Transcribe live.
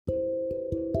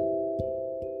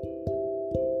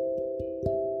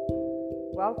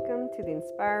Welcome to the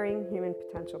Inspiring Human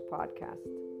Potential podcast.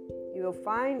 You will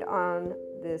find on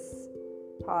this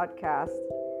podcast,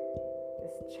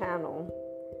 this channel,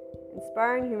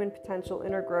 Inspiring Human Potential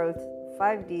Inner Growth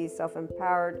 5D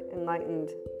Self-Empowered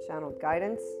Enlightened Channeled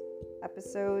Guidance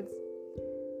episodes,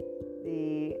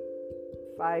 the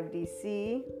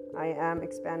 5DC I Am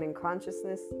Expanding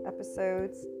Consciousness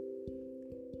episodes,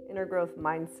 Inner Growth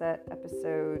Mindset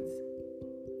episodes,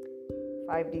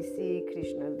 5DC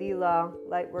Krishna Lila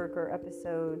Lightworker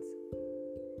episodes,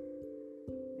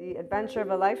 The Adventure of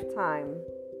a Lifetime,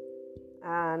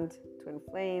 and Twin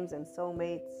Flames and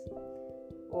Soulmates,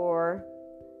 or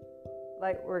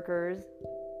Lightworkers,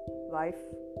 Life,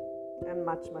 and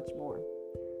much, much more.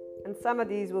 And some of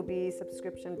these will be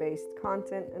subscription-based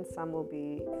content and some will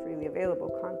be freely available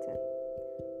content.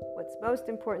 What's most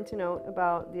important to note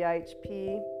about the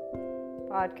IHP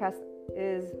podcast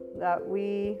is that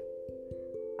we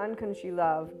unconsciously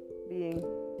love being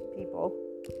people.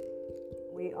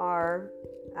 We are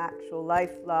actual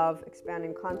life, love,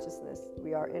 expanding consciousness.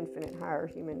 We are infinite higher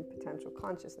human potential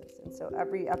consciousness. And so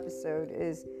every episode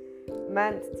is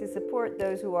meant to support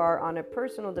those who are on a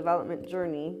personal development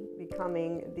journey,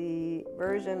 becoming the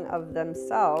version of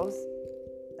themselves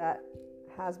that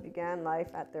has began life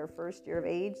at their first year of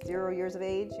age, 0 years of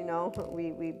age.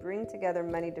 We bring together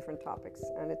many different topics,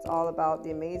 and it's all about the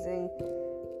amazing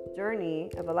journey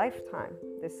of a lifetime,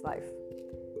 this life.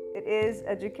 It is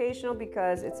educational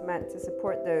because it's meant to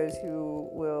support those who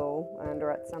will, and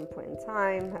or at some point in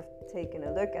time, have taken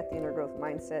a look at the inner growth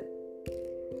mindset.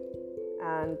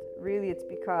 And really it's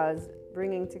because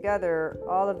bringing together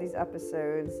all of these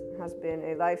episodes has been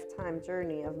a lifetime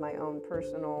journey of my own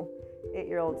personal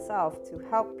 8-year-old self to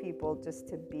help people just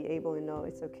to be able to know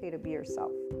it's okay to be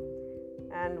yourself.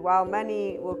 And while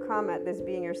many will come at this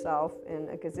being yourself in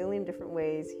a gazillion different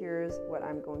ways, here's what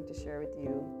I'm going to share with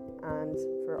you. And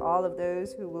for all of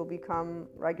those who will become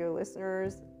regular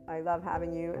listeners, I love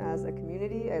having you as a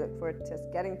community. I look forward to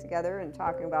getting together and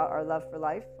talking about our love for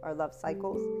life, our love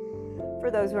cycles. For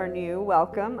those who are new,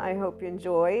 welcome. I hope you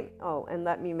enjoy. Oh, and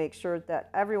let me make sure that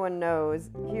everyone knows,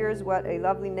 here's what a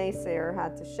lovely naysayer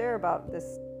had to share about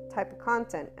this type of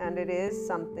content. And it is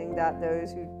something that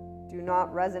those who do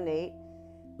not resonate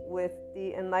with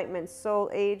the Enlightenment Soul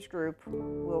age group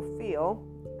will feel,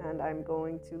 and I'm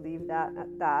going to leave that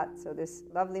at that. So this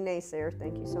lovely naysayer,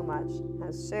 thank you so much,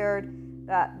 has shared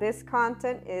that this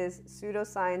content is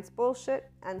pseudoscience bullshit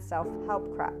and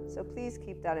self-help crap. So please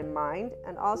keep that in mind,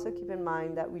 and also keep in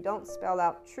mind that we don't spell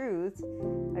out truth.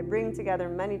 I bring together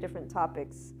many different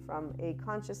topics from a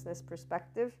consciousness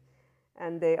perspective,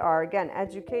 and they are, again,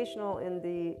 educational in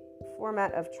the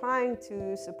format of trying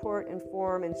to support,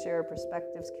 inform, and share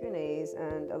perspectives, Q&As,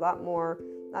 and a lot more,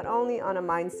 not only on a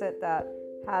mindset that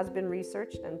has been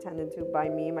researched and tended to by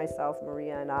me, myself,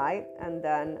 Maria, and I, and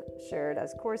then shared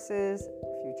as courses,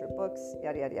 future books,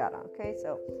 yada, yada, yada. Okay,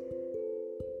 so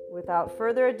without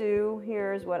further ado,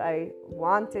 here's what I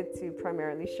wanted to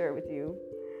primarily share with you.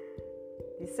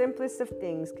 The simplest of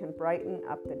things can brighten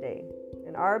up the day.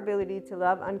 And our ability to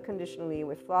love unconditionally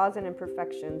with flaws and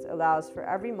imperfections allows for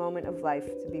every moment of life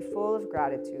to be full of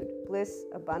gratitude, bliss,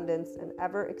 abundance, and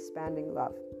ever-expanding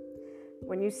love.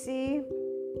 When you see,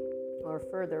 or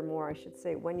furthermore, I should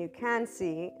say, when you can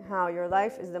see how your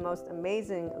life is the most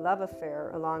amazing love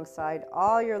affair alongside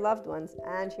all your loved ones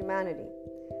and humanity,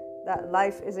 that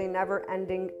life is a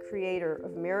never-ending creator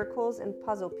of miracles and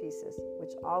puzzle pieces,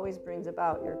 which always brings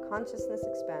about your consciousness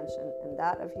expansion and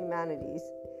that of humanity's.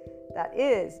 That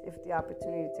is, if the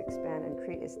opportunity to expand and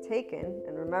create is taken.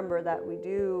 And remember that we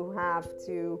do have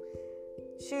to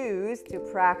choose to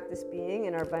practice being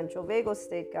in our ventral vagal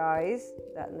state, guys,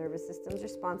 that nervous system's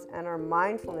response, and our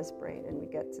mindfulness brain. And we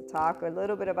get to talk a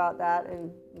little bit about that in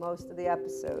most of the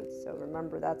episodes. So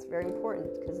remember, that's very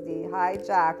important, because the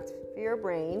hijacked fear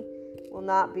brain will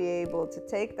not be able to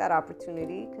take that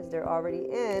opportunity because they're already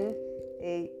in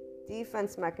a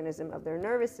defense mechanism of their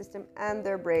nervous system, and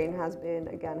their brain has been,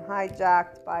 again,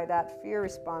 hijacked by that fear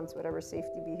response, whatever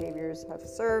safety behaviors have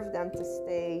served them to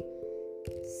stay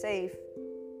safe.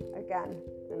 Again,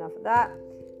 enough of that.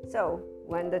 So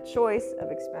when the choice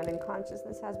of expanding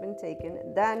consciousness has been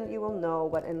taken, then you will know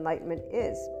what enlightenment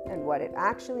is and what it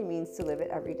actually means to live it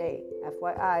every day.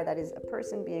 FYI, that is a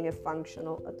person being a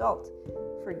functional adult.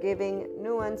 Forgiving,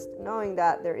 nuanced, knowing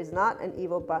that there is not an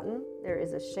evil button, there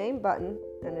is a shame button,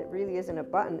 and it really isn't a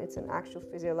button, it's an actual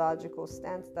physiological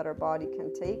stance that our body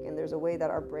can take, and there's a way that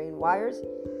our brain wires.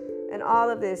 And all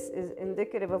of this is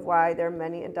indicative of why there are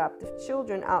many adoptive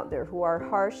children out there who are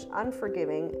harsh,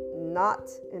 unforgiving, not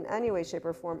in any way, shape,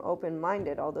 or form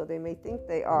open-minded, although they may think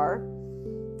they are.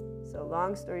 So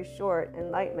long story short,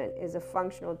 enlightenment is a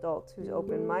functional adult who's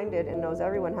open-minded and knows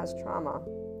everyone has trauma,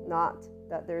 not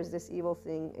that there's this evil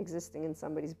thing existing in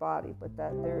somebody's body, but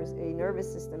that there's a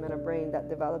nervous system and a brain that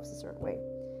develops a certain way.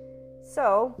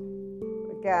 So,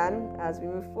 again, as we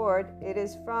move forward, it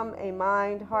is from a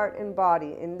mind, heart, and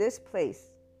body in this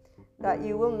place that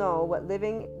you will know what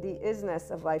living the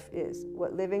isness of life is,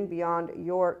 what living beyond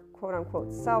your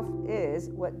quote-unquote self is,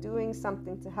 what doing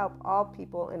something to help all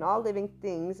people and all living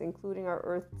things, including our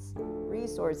Earth's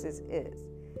resources, is.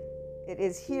 It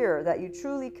is here that you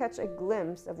truly catch a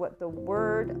glimpse of what the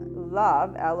word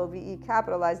love, L-O-V-E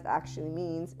capitalized, actually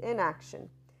means in action,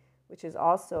 which is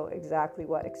also exactly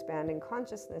what expanding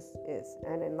consciousness is.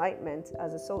 And enlightenment,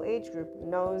 as a soul age group,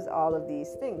 knows all of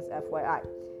these things, FYI.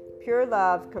 Pure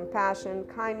love, compassion,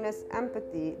 kindness,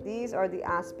 empathy, these are the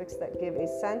aspects that give a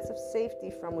sense of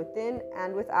safety from within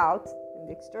and without, in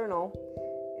the external.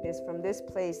 It is from this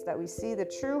place that we see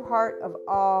the true heart of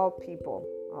all people.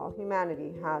 All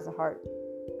humanity has a heart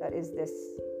that is this.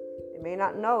 They may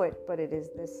not know it, but it is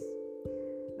this.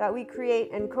 That we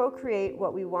create and co-create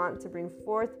what we want to bring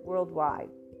forth worldwide.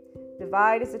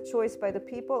 Divide is a choice by the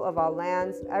people of all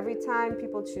lands. Every time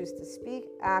people choose to speak,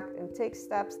 act, and take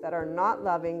steps that are not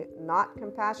loving, not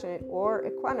compassionate, or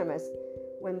equanimous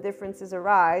when differences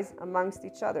arise amongst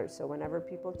each other. So whenever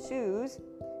people choose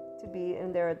to be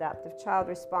in their adaptive child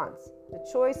response, the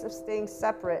choice of staying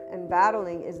separate and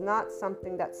battling is not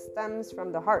something that stems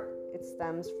from the heart. It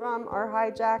stems from our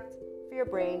hijacked fear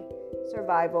brain,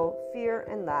 survival, fear,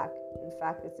 and lack. In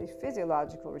fact, it's a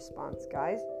physiological response,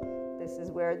 guys. This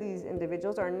is where these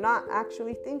individuals are not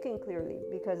actually thinking clearly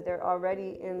because they're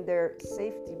already in their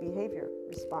safety behavior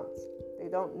response. They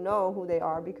don't know who they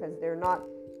are because they're not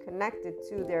connected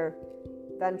to their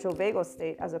ventral vagal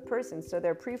state as a person. So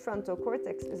their prefrontal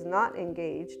cortex is not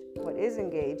engaged. What is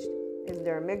engaged is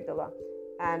their amygdala.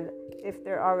 And if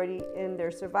they're already in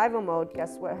their survival mode,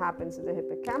 guess what happens to the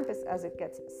hippocampus as it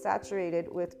gets saturated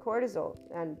with cortisol?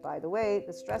 And by the way,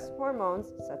 the stress hormones,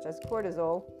 such as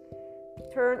cortisol,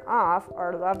 turn off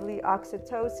our lovely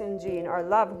oxytocin gene, our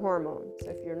love hormone. So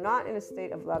if you're not in a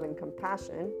state of love and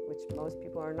compassion, which most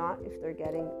people are not if they're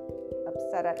getting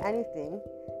upset at anything,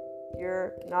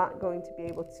 you're not going to be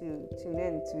able to tune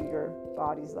in to your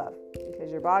body's love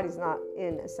because your body's not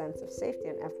in a sense of safety.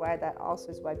 And FYI, that also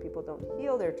is why people don't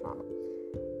heal their trauma.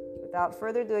 Without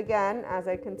further ado, again, as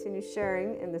I continue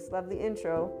sharing in this lovely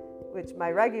intro, which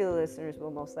my regular listeners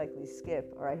will most likely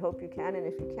skip, or I hope you can, and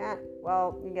if you can't,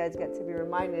 well, you guys get to be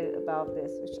reminded about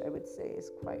this, which I would say is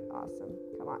quite awesome.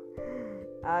 Come on.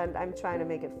 And I'm trying to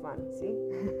make it fun, see?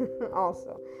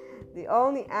 Also, the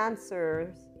only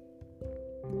answers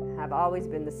have always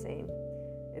been the same.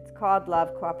 It's called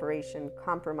love, cooperation,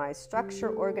 compromise,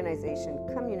 structure, organization,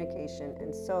 communication,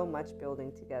 and so much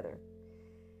building together.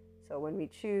 So when we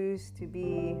choose to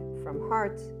be from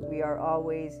heart, we are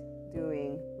always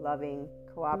doing loving,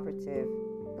 cooperative,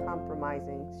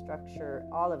 compromising, structure,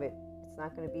 all of it. It's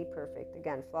not going to be perfect.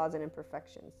 Again, flaws and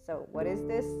imperfections. So what is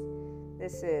this?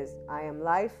 This is I am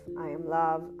life, I am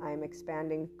love, I am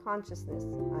expanding consciousness,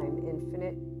 I am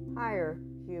infinite, higher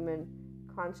human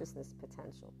consciousness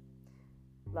potential.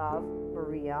 Love,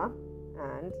 Maria.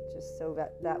 And just so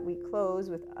that we close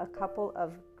with a couple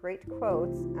of great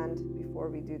quotes, and before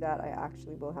we do that, I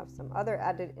actually will have some other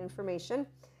added information.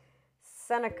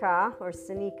 Seneca, or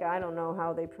Seneca, I don't know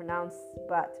how they pronounce,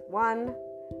 but one,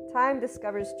 time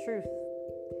discovers truth.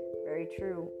 Very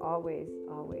true, always,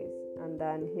 always. And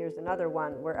then here's another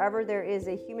one. Wherever there is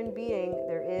a human being,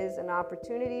 there is an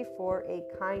opportunity for a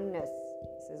kindness.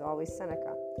 This is always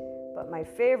Seneca. But my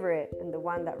favorite, and the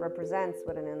one that represents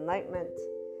what an enlightenment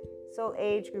soul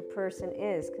age group person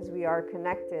is, because we are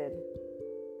connected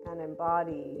and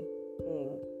embodying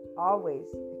always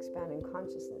expanding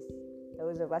consciousness.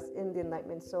 Those of us in the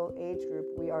enlightenment soul age group,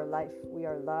 we are life, we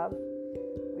are love,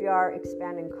 we are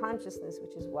expanding consciousness,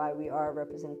 which is why we are a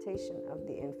representation of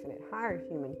the infinite higher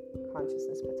human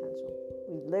consciousness potential.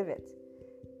 We live it.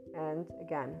 And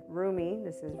again, Rumi,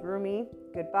 this is Rumi,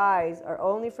 goodbyes are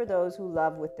only for those who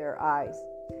love with their eyes.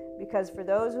 Because for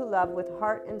those who love with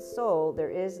heart and soul,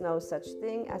 there is no such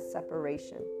thing as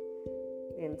separation.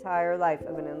 The entire life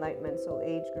of an enlightenment soul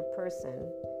age group person,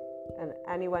 and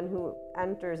anyone who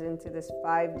enters into this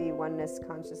 5D oneness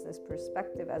consciousness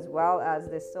perspective, as well as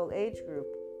this soul age group,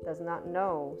 does not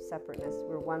know separateness.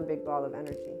 We're one big ball of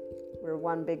energy. We're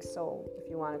one big soul, if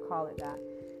you want to call it that.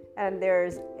 And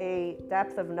there's a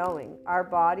depth of knowing. Our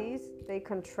bodies, they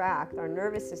contract. Our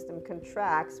nervous system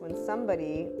contracts when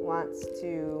somebody wants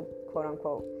to, quote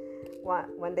unquote,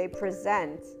 when they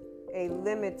present a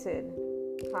limited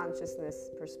consciousness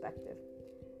perspective.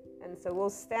 And so we'll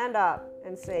stand up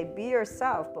and say, be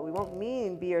yourself, but we won't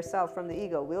mean be yourself from the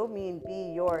ego. We'll mean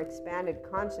be your expanded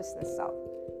consciousness self.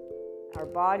 Our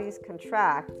bodies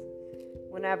contract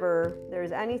whenever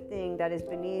there's anything that is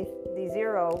beneath the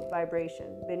zero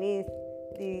vibration, beneath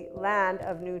the land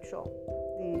of neutral,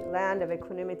 the land of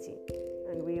equanimity.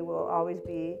 And we will always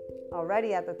be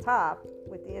already at the top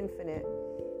with the infinite,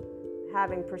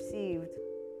 having perceived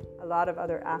a lot of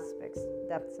other aspects,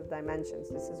 depths of dimensions.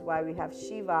 This is why we have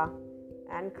Shiva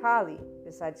and Kali,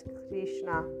 besides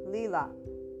Krishna Lila.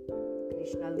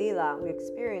 Krishna Lila, we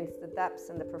experience the depths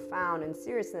and the profound and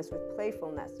seriousness with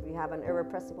playfulness. We have an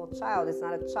irrepressible child. It's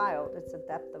not a child, it's the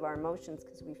depth of our emotions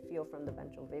because we feel from the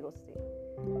ventral vagal state.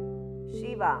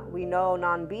 Shiva, we know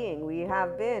non-being. We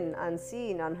have been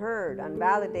unseen, unheard,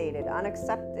 unvalidated,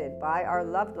 unaccepted by our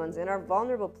loved ones in our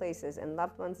vulnerable places. And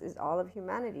loved ones is all of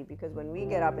humanity, because when we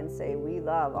get up and say we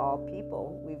love all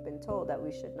people, we've been told that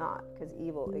we should not, because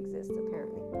evil exists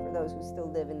apparently for those who still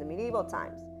live in the medieval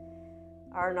times.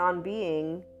 Our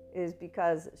non-being is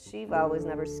because Shiva was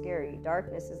never scary.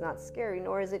 Darkness is not scary,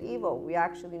 nor is it evil. We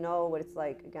actually know what it's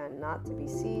like, again, not to be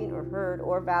seen or heard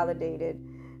or validated.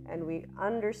 And we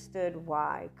understood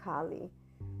why, Kali,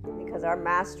 because our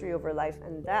mastery over life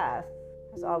and death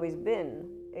has always been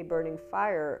a burning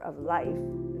fire of life,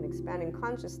 an expanding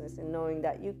consciousness, and knowing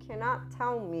that you cannot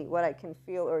tell me what I can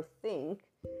feel or think.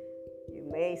 You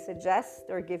may suggest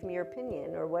or give me your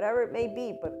opinion or whatever it may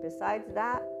be, but besides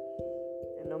that,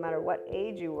 and no matter what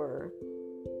age you were,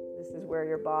 this is where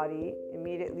your body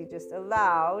immediately just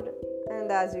allowed,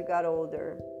 and as you got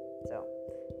older. So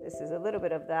this is a little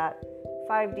bit of that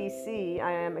 5DC,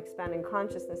 I am expanding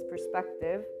consciousness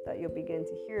perspective that you'll begin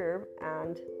to hear.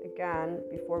 And again,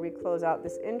 before we close out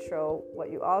this intro,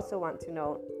 what you also want to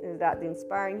know is that the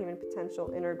Inspiring Human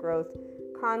Potential Inner Growth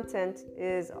content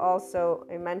is also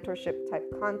a mentorship type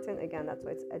content. Again, that's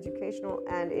why it's educational,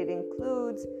 and it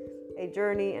includes a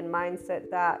journey and mindset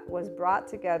that was brought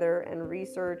together and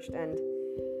researched and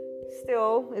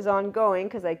still is ongoing,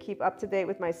 because I keep up to date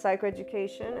with my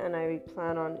psychoeducation, and I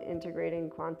plan on integrating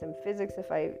quantum physics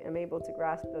if I am able to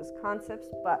grasp those concepts.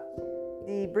 But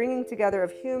the bringing together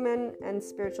of human and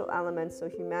spiritual elements, so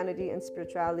humanity and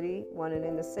spirituality, one and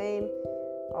in the same,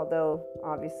 although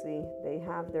obviously they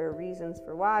have their reasons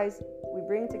for whys, we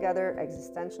bring together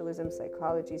existentialism,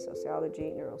 psychology,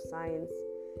 sociology, neuroscience.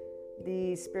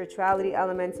 The spirituality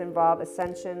elements involve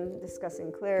ascension,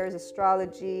 discussing clairs,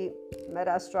 astrology,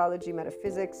 meta-astrology,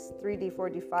 metaphysics, 3D,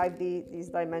 4D, 5D, these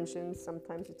dimensions.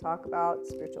 Sometimes we talk about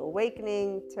spiritual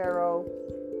awakening, tarot,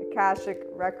 Akashic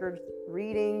record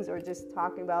readings, or just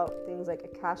talking about things like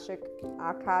Akashic,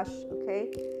 Akash,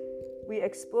 okay? We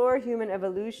explore human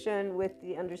evolution with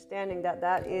the understanding that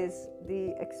that is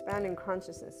the expanding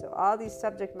consciousness. So all these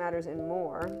subject matters and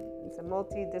more. It's a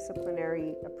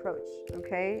multidisciplinary approach,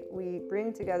 okay? We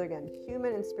bring together, again,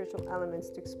 human and spiritual elements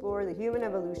to explore the human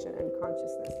evolution and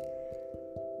consciousness.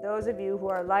 Those of you who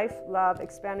are life, love,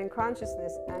 expanding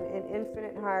consciousness, and in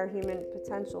infinite higher human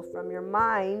potential from your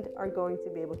mind are going to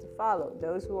be able to follow.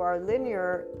 Those who are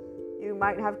linear, you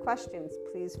might have questions.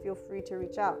 Please feel free to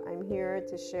reach out. I'm here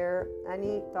to share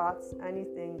any thoughts,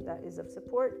 anything that is of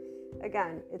support.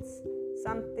 Again, it's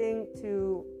something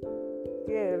to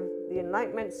give the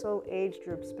Enlightenment Soul Age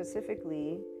group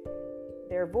specifically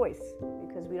their voice,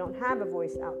 because we don't have a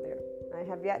voice out there. I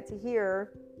have yet to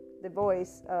hear the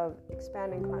voice of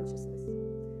expanding consciousness.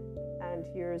 And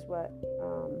here's what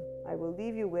I will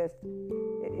leave you with.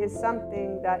 It is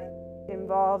something that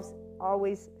involves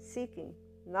always seeking,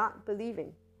 not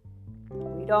believing.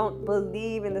 We don't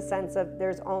believe in the sense of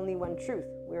there's only one truth.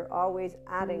 We're always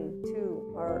adding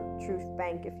to our truth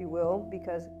bank, if you will,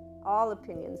 because all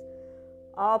opinions,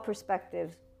 all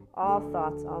perspectives, all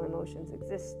thoughts, all emotions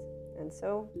exist. And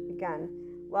so, again,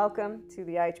 welcome to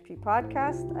the IHP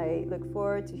podcast. I look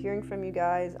forward to hearing from you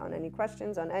guys on any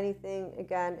questions, on anything.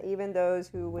 Again, even those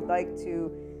who would like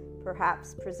to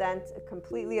perhaps present a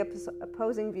completely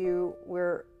opposing view,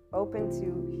 we're open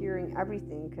to hearing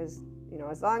everything, because, you know,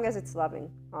 as long as it's loving,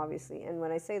 obviously. And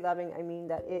when I say loving, I mean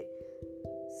that it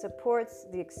supports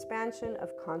the expansion of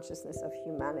consciousness of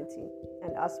humanity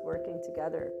and us working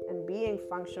together and being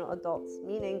functional adults,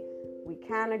 meaning we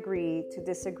can agree to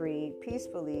disagree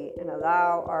peacefully and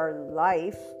allow our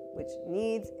life, which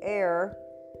needs air,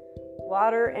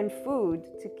 water, and food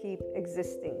to keep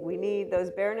existing. We need those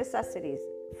bare necessities.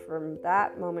 From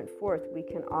that moment forth, we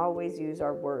can always use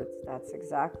our words. That's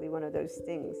exactly one of those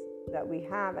things that we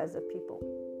have as a people.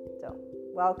 So,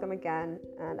 welcome again,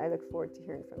 and I look forward to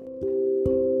hearing from you.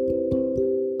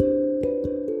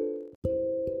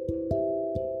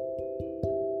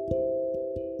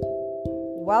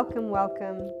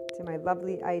 Welcome to to my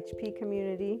lovely IHP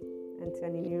community and to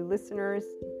any new listeners.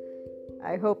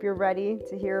 I hope you're ready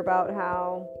to hear about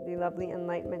how the lovely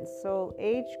Enlightenment Soul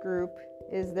Age group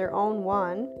is their own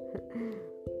one,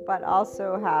 but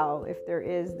also how, if there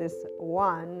is this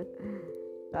one,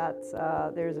 that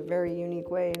there's a very unique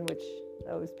way in which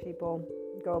those people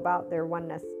go about their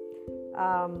oneness.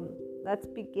 Let's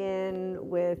begin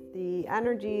with the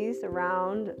energies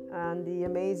around and the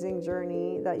amazing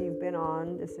journey that you've been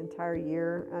on this entire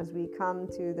year. As we come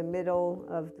to the middle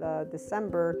of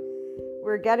December,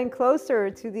 we're getting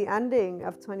closer to the ending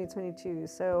of 2022.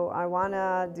 So I want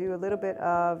to do a little bit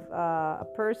of a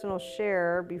personal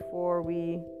share before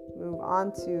we move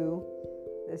on to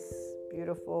this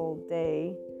beautiful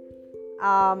day.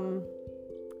 I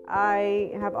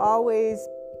have always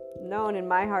known in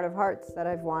my heart of hearts that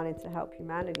I've wanted to help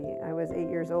humanity. I was 8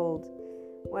 years old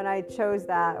when I chose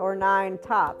that, or 9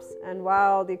 tops. And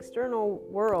while the external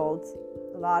world,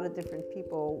 a lot of different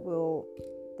people will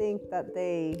think that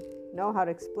they know how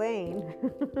to explain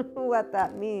what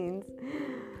that means,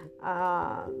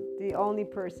 the only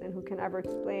person who can ever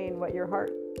explain what your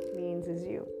heart means is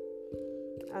you.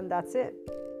 And that's it.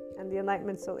 And the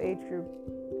Enlightenment Soul Age group,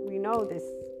 we know this.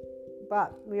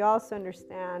 But we also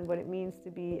understand what it means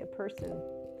to be a person,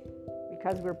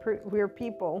 because we're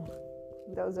people.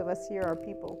 Those of us here are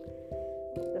people,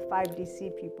 the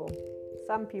 5DC people.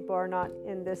 Some people are not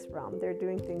in this realm. They're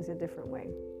doing things a different way,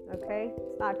 okay?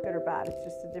 It's not good or bad. It's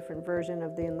just a different version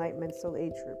of the Enlightenment Soul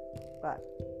Age group. But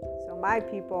so my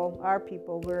people, our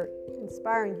people, we're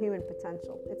inspiring human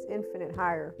potential. It's infinite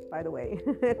higher, by the way.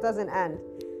 It doesn't end.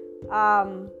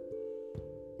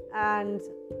 And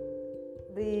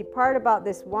the part about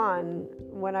this one,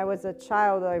 when I was a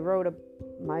child, I wrote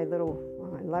my little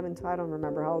 11th, I don't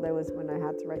remember how old I was when I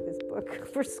had to write this book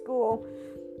for school.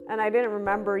 And I didn't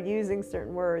remember using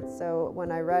certain words. So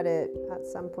when I read it at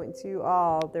some point too,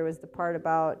 there was the part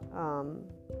about,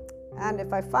 and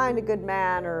if I find a good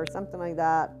man or something like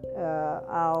that,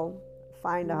 I'll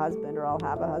find a husband, or I'll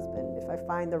have a husband if I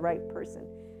find the right person.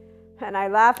 And I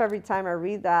laugh every time I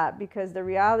read that, because the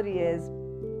reality is,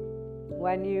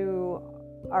 when you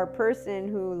are a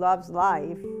person who loves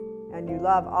life and you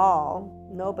love all,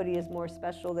 nobody is more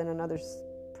special than another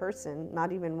person,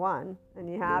 not even one. And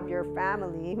you have your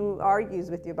family who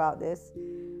argues with you about this,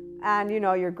 and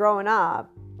you're growing up.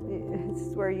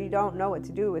 It's where you don't know what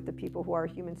to do with the people who are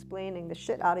human-splaining the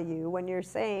shit out of you when you're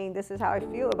saying, this is how I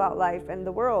feel about life and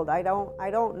the world. I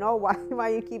don't know why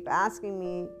you keep asking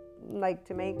me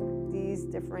to make these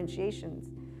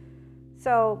differentiations.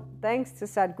 So thanks to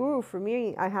Sadhguru, for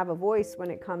me, I have a voice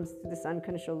when it comes to this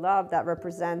unconditional love that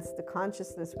represents the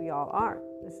consciousness we all are.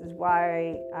 This is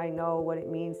why I know what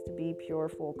it means to be pure,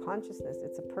 full consciousness.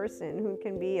 It's a person who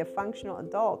can be a functional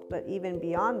adult, but even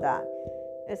beyond that,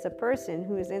 it's a person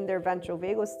who is in their ventral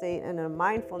vagal state and a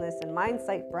mindfulness and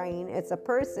mindsight brain. It's a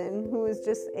person who is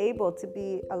just able to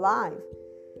be alive.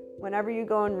 Whenever you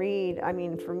go and read,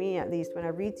 for me at least, when I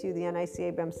read to the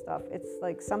NICA-BEM stuff, it's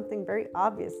like something very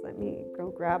obvious. Let me go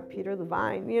grab Peter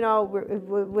Levine,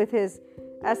 with his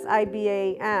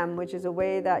SIBAM, which is a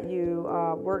way that you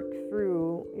work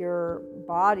through your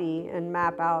body and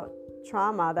map out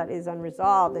trauma that is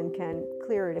unresolved and can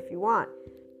clear it if you want.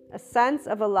 A sense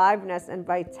of aliveness and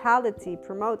vitality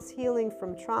promotes healing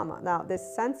from trauma. Now, this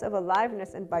sense of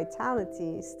aliveness and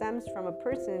vitality stems from a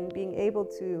person being able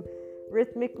to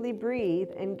rhythmically breathe,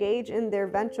 engage in their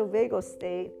ventral vagal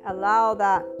state, allow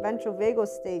that ventral vagal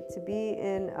state to be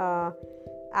in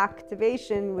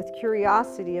activation with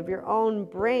curiosity of your own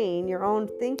brain, your own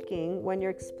thinking, when you're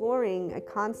exploring a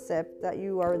concept that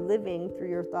you are living through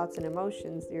your thoughts and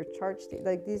emotions, your charge state.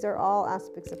 These are all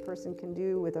aspects a person can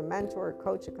do with a mentor, a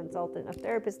coach, a consultant, a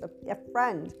therapist, a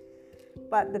friend.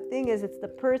 But the thing is, it's the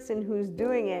person who's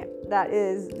doing it that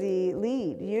is the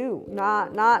lead, you,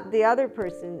 not the other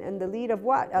person. And the lead of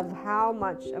what? Of how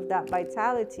much of that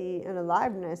vitality and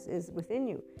aliveness is within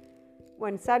you.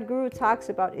 When Sadhguru talks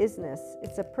about isness,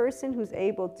 it's a person who's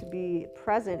able to be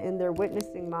present in their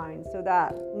witnessing mind. So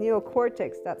that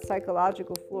neocortex, that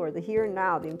psychological floor, the here and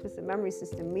now, the implicit memory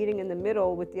system, meeting in the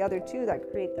middle with the other two that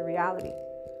create the reality.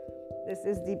 This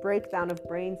is the breakdown of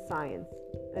brain science.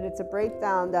 And it's a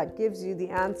breakdown that gives you the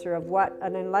answer of what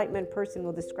an enlightenment person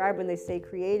will describe when they say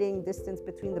creating distance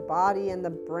between the body and the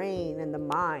brain and the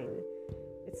mind.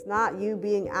 It's not you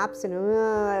being absent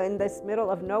in this middle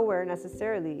of nowhere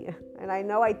necessarily. And I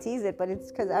know I tease it, but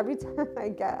it's because every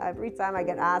time I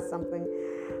get asked something,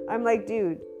 I'm like,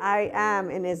 dude, I am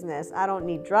in isness. I don't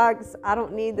need drugs. I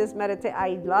don't need this meditation.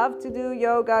 I love to do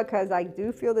yoga because I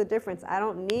do feel the difference. I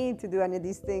don't need to do any of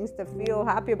these things to feel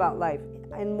happy about life.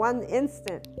 In one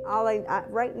instant,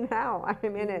 right now,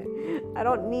 I'm in it. I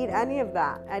don't need any of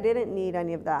that. I didn't need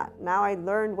any of that. Now I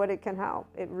learned what it can help.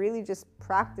 It really just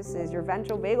practices your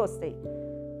ventral vagal state.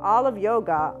 All of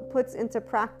yoga puts into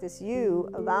practice you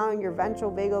allowing your ventral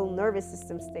vagal nervous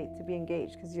system state to be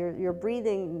engaged, because your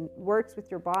breathing works with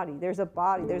your body. There's a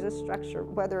body, there's a structure.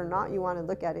 Whether or not you want to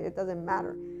look at it, it doesn't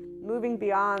matter. Moving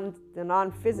beyond the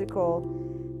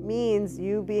non-physical means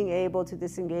you being able to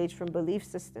disengage from belief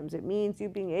systems. It means you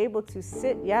being able to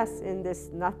sit, yes, in this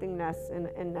nothingness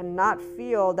and not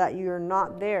feel that you're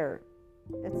not there.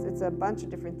 It's a bunch of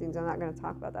different things. I'm not going to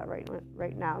talk about that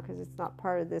right now because it's not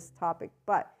part of this topic.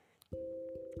 But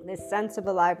this sense of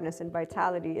aliveness and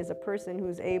vitality is a person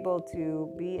who's able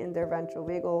to be in their ventral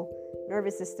vagal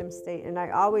nervous system state. And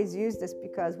I always use this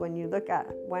because when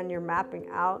you're mapping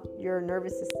out your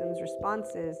nervous system's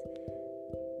responses,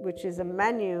 which is a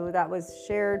menu that was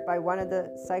shared by one of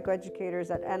the psychoeducators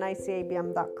at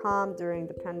nicabm.com during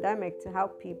the pandemic to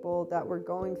help people that were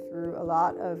going through a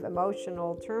lot of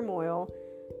emotional turmoil,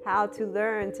 how to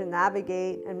learn to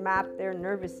navigate and map their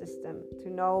nervous system,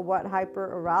 to know what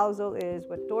hyperarousal is,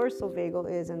 what dorsal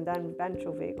vagal is, and then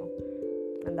ventral vagal.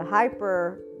 And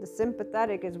the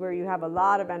sympathetic is where you have a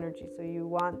lot of energy. So you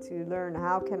want to learn,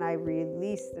 how can I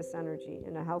release this energy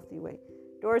in a healthy way?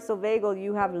 Dorsal vagal,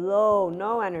 you have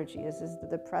no energy. This is the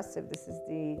depressive. This is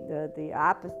the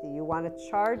apathy. You want to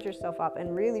charge yourself up.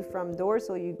 And really from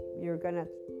dorsal, you're going to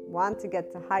want to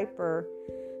get to hyper,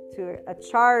 to a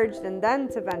charged, and then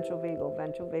to ventral vagal.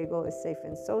 Ventral vagal is safe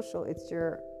and social. It's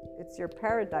your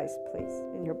paradise place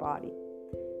in your body.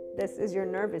 This is your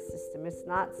nervous system. It's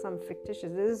not some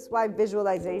fictitious. This is why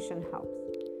visualization helps.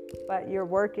 But you're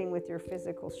working with your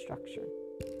physical structure.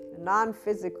 The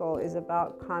non-physical is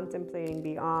about contemplating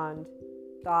beyond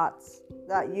thoughts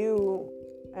that you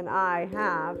and I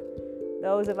have.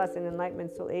 Those of us in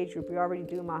Enlightenment Soul Age Group, we already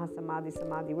do Mahasamadhi,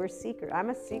 Samadhi. We're seekers. I'm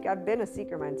a seeker. I've been a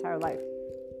seeker my entire life.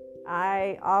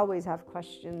 I always have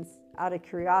questions out of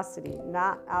curiosity,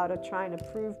 not out of trying to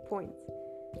prove points,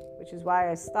 which is why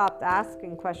I stopped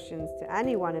asking questions to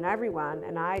anyone and everyone,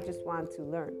 and I just want to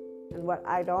learn. And what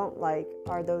I don't like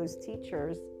are those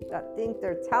teachers that think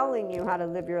they're telling you how to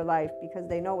live your life because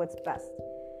they know what's best.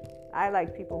 I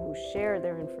like people who share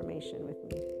their information with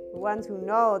me, the ones who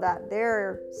know that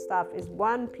their stuff is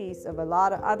one piece of a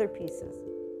lot of other pieces.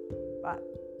 But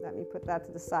let me put that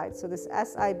to the side. So this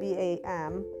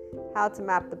SIBAM, how to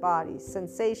map the body: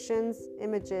 sensations,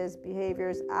 images,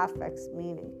 behaviors, affects,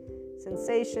 meaning.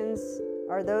 Sensations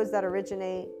are those that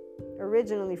originally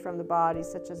from the body,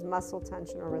 such as muscle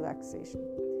tension or relaxation.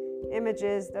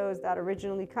 Images, those that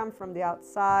originally come from the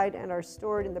outside and are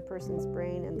stored in the person's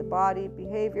brain and the body.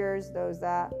 Behaviors, those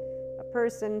that a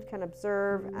person can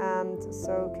observe, and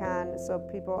so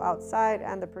people outside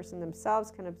and the person themselves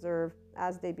can observe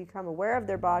as they become aware of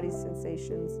their body's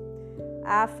sensations.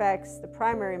 Affects, the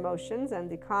primary emotions and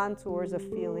the contours of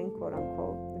feeling, quote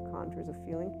unquote, the contours of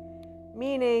feeling,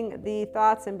 meaning the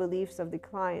thoughts and beliefs of the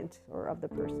client or of the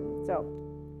person. So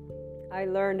I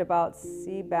learned about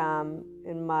CBAM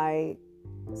in my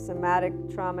somatic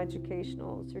trauma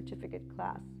educational certificate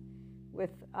class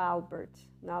with Albert,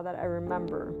 now that I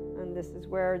remember. And this is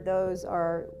where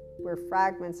where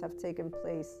fragments have taken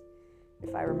place,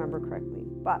 if I remember correctly.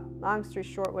 But long story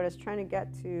short, what I was trying to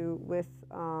get to with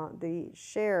the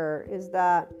share is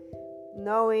that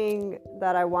knowing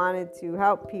that I wanted to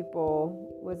help people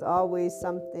was always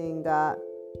something that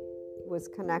was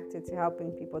connected to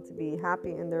helping people to be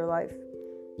happy in their life,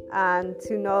 and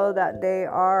to know that they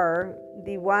are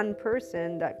the one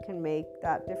person that can make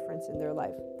that difference in their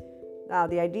life. Now,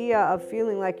 the idea of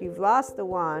feeling like you've lost the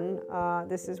one,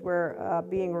 this is where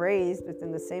being raised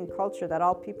within the same culture that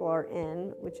all people are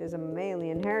in, which is a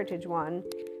Mammalian heritage one,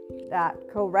 that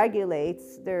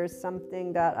co-regulates. There's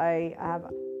something that I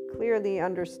have clearly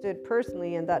understood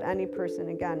personally, and that any person,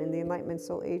 again, in the Enlightenment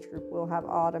Soul Age Group will have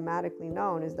automatically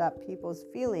known, is that people's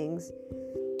feelings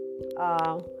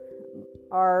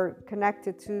are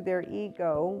connected to their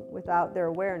ego without their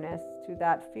awareness, to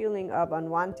that feeling of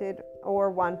unwanted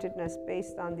or wantedness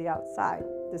based on the outside.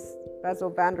 This Bessel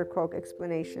van der Kolk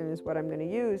explanation is what I'm going to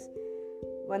use.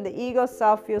 When the ego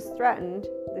self feels threatened,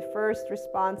 the first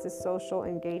response is social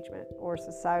engagement or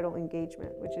societal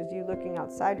engagement, which is you looking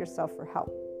outside yourself for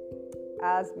help.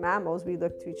 As mammals, we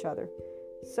look to each other.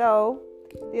 So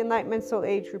the Enlightenment Soul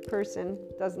Age Group person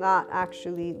does not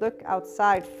actually look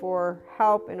outside for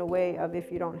help in a way of,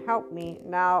 if you don't help me,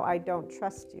 now I don't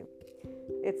trust you.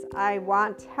 It's I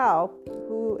want help.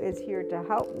 Who is here to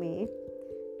help me?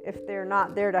 If they're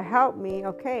not there to help me,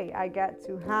 okay, I get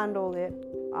to handle it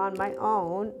on my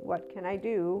own. What can I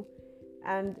do?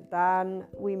 And then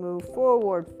we move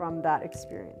forward from that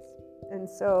experience. And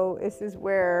so this is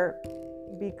where,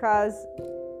 because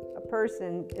a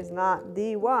person is not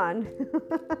the one,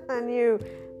 and you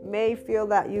may feel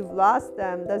that you've lost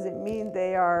them, doesn't mean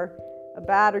they are a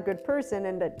bad or good person,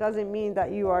 and that doesn't mean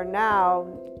that you are now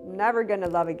never going to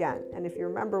love again. And if you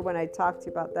remember when I talked to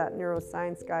you about that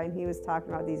neuroscience guy, and he was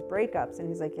talking about these breakups, and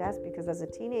he's like, yes, because as a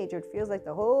teenager it feels like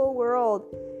the whole world,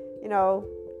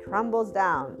 crumbles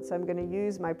down. So I'm going to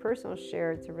use my personal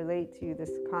share to relate to you this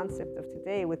concept of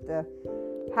today with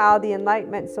how the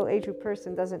enlightenment soul age group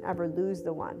person doesn't ever lose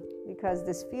the one, because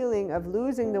this feeling of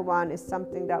losing the one is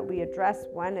something that we address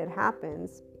when it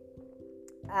happens.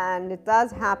 And it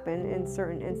does happen in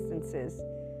certain instances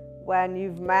when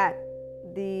you've met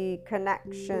the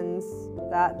connections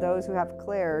that those who have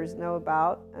clairs know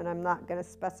about, and I'm not going to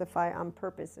specify on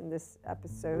purpose in this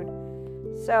episode.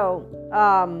 So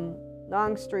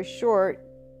long story short,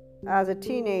 as a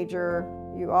teenager,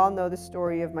 you all know the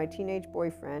story of my teenage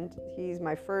boyfriend. He's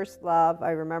my first love. I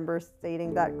remember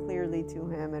stating that clearly to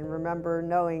him, and remember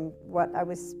knowing what I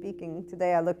was speaking.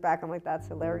 Today I look back, I'm like, that's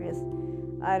hilarious.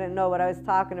 I didn't know what I was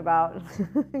talking about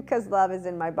because love is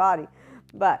in my body.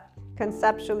 But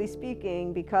conceptually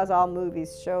speaking, because all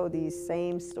movies show these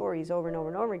same stories over and over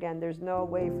and over again, there's no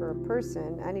way for a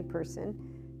person, any person,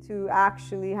 to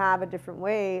actually have a different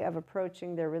way of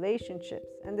approaching their relationships.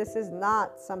 And this is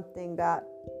not something that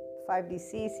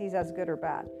 5DC sees as good or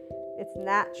bad. It's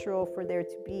natural for there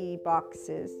to be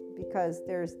boxes, because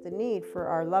there's the need for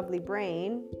our lovely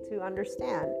brain to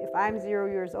understand. If I'm 0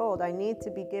 years old, I need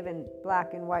to be given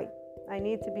black and white. I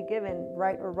need to be given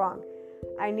right or wrong.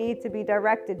 I need to be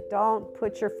directed. Don't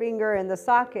put your finger in the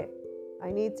socket.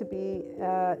 I need to be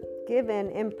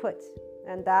given input.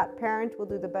 And that parent will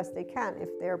do the best they can. If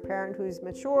they're a parent who's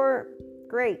mature,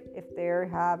 great. If they're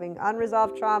having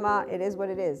unresolved trauma, it is what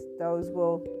it is. Those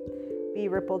will be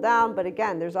rippled down. But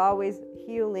again, there's always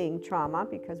healing trauma,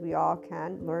 because we all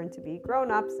can learn to be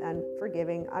grown-ups and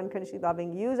forgiving, unconditionally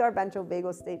loving, use our ventral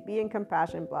vagal state, be in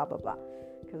compassion, blah, blah, blah.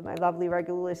 Because my lovely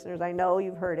regular listeners, I know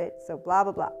you've heard it. So blah,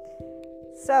 blah, blah.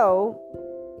 So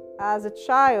as a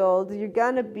child, you're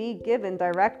going to be given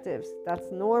directives.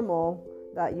 That's normal.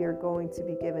 That you're going to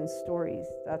be given stories.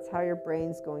 That's how your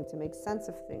brain's going to make sense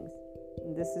of things.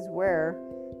 And this is where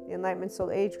the Enlightenment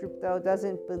Soul Age group, though,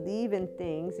 doesn't believe in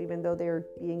things, even though they're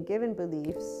being given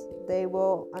beliefs. They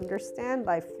will understand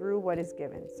life through what is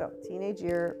given. So, teenage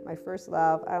year, my first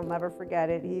love, I'll never forget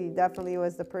it. He definitely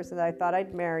was the person that I thought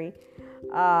I'd marry.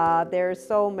 They're a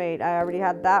soulmate. I already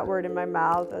had that word in my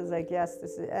mouth. I was like, yes,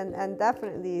 this is, and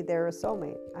definitely they're a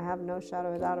soulmate. I have no shadow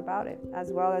of a doubt about it.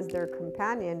 As well as their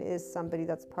companion is somebody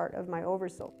that's part of my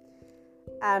oversoul.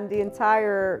 And the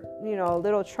entire,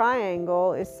 little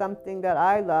triangle is something that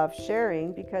I love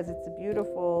sharing, because it's a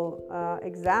beautiful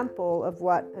example of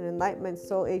what an enlightenment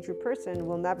soul age group person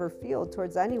will never feel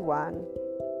towards anyone.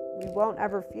 We won't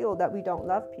ever feel that we don't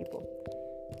love people.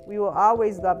 We will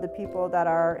always love the people that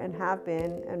are and have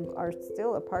been and are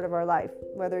still a part of our life.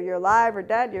 Whether you're alive or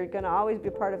dead, you're going to always be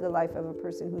part of the life of a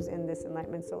person who's in this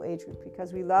enlightenment soul age group,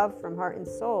 because we love from heart and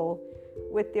soul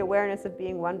with the awareness of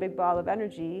being one big ball of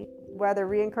energy. Whether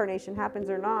reincarnation happens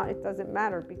or not, it doesn't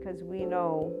matter, because we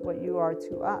know what you are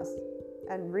to us.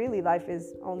 And really, life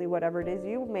is only whatever it is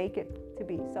you make it to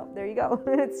be. So there you go.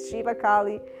 It's Shiva,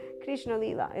 Kali, Krishna,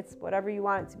 Leela. It's whatever you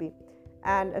want it to be.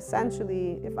 And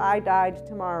essentially, if I died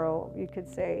tomorrow, you could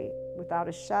say, without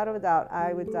a shadow of a doubt,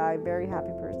 I would die a very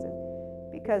happy person,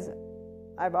 because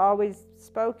I've always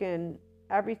spoken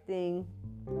everything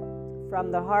from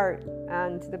the heart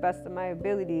and to the best of my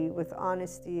ability, with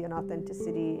honesty and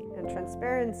authenticity and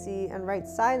transparency, and right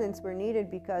silence where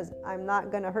needed, because I'm not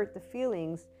going to hurt the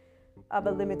feelings of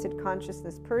a limited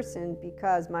consciousness person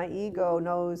because my ego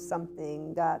knows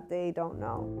something that they don't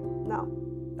know.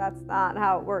 No, that's not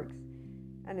how it works.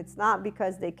 And it's not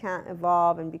because they can't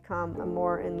evolve and become a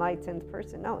more enlightened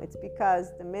person. No, it's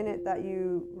because the minute that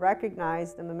you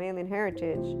recognize the mammalian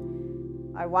heritage,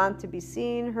 I want to be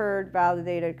seen, heard,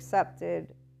 validated,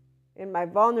 accepted in my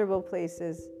vulnerable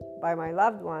places by my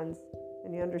loved ones.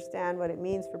 And you understand what it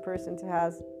means for a person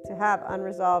to have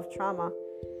unresolved trauma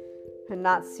and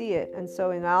not see it. And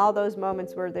so in all those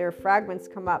moments where their fragments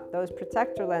come up, those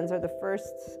protector lens are the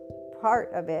first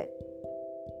part of it.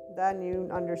 Then you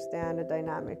understand a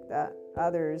dynamic that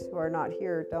others who are not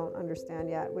here don't understand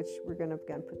yet, which we're going to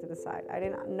again put to the side. I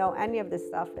didn't know any of this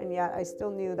stuff, and yet I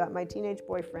still knew that my teenage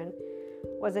boyfriend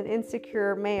was an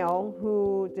insecure male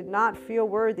who did not feel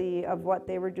worthy of what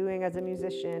they were doing as a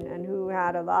musician, and who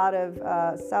had a lot of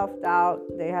self-doubt.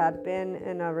 They had been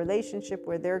in a relationship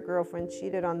where their girlfriend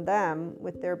cheated on them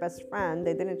with their best friend.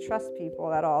 They didn't trust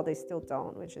people at all. They still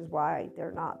don't, which is why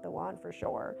they're not the one for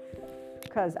sure.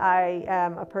 Because I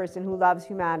am a person who loves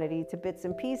humanity to bits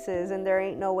and pieces, and there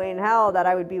ain't no way in hell that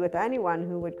I would be with anyone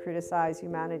who would criticize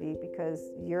humanity, because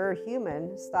you're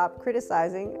human. Stop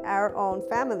criticizing our own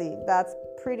family. That's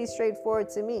pretty straightforward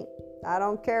to me. I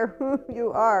don't care who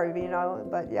you are,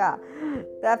 but yeah,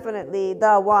 definitely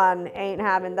the one ain't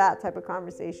having that type of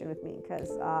conversation with me,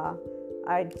 because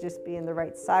I'd just be in the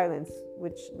right silence,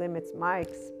 which limits my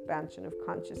expansion of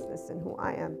consciousness and who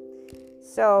I am.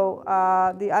 So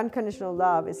the unconditional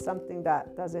love is something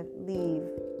that doesn't leave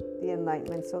the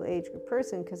Enlightenment Soul Age group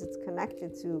person, because it's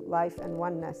connected to life and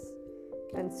oneness.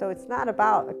 And so it's not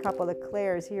about a couple of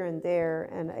clairs here and there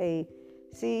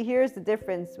see, here's the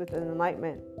difference with an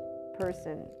Enlightenment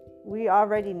person. We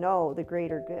already know the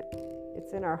greater good.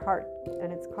 It's in our heart,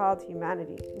 and it's called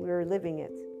humanity. We're living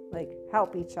it. Like,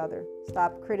 help each other.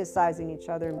 Stop criticizing each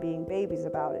other and being babies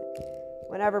about it.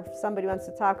 Whenever somebody wants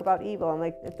to talk about evil, I'm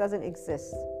like, it doesn't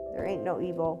exist. There ain't no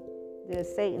evil.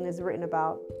 Satan is written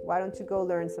about. Why don't you go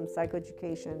learn some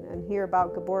psychoeducation and hear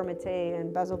about Gabor Mate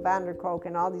and Bessel van der Kolk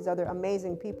and all these other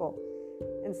amazing people,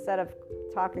 instead of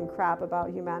talking crap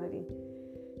about humanity?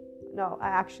 No, I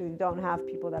actually don't have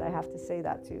people that I have to say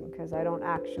that to, because I don't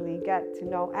actually get to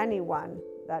know anyone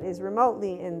that is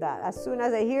remotely in that. As soon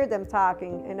as I hear them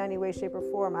talking in any way, shape, or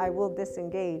form, I will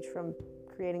disengage from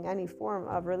creating any form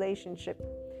of relationship,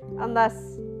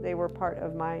 unless they were part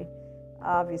of my,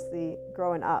 obviously,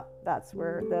 growing up. That's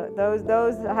where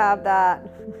those have that.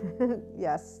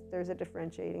 Yes, there's a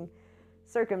differentiating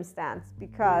circumstance,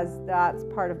 because that's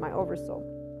part of my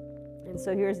oversoul. And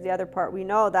so here's the other part. We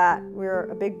know that we're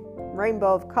a big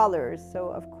rainbow of colors, so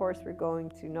of course we're going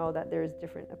to know that there's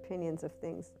different opinions of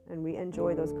things, and we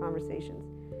enjoy those conversations.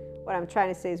 What I'm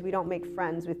trying to say is we don't make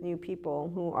friends with new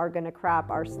people who are going to crap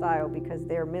our style because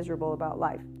they're miserable about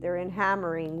life. They're in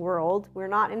hammering world. We're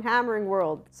not in hammering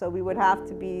world, so we would have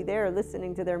to be there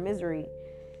listening to their misery.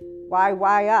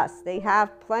 Why us? They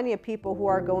have plenty of people who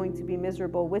are going to be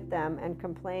miserable with them and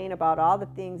complain about all the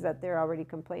things that they're already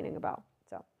complaining about.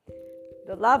 So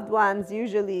the loved ones,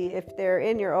 usually, if they're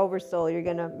in your oversoul, you're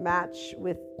going to match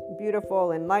with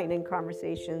beautiful, enlightening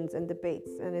conversations and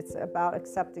debates. And it's about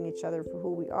accepting each other for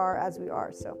who we are as we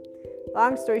are. So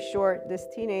long story short, this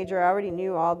teenager already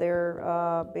knew all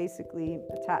their basically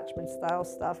attachment style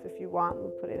stuff. If you want,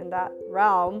 we'll put it in that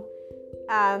realm.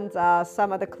 And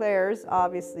some of the clairs,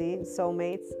 obviously,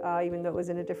 soulmates, even though it was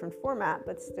in a different format,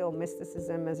 but still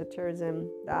mysticism, esotericism,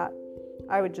 that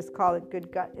I would just call it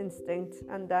good gut instinct.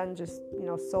 And then just,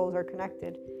 souls are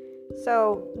connected.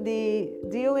 So the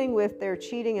dealing with their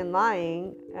cheating and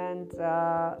lying and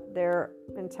their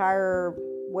entire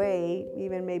way,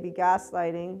 even maybe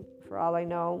gaslighting, for all I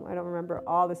know, I don't remember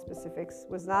all the specifics,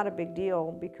 was not a big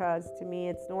deal, because to me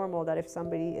it's normal that if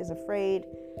somebody is afraid,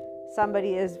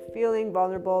 somebody is feeling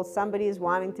vulnerable, somebody is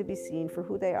wanting to be seen for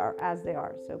who they are, as they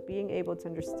are. So being able to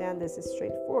understand this is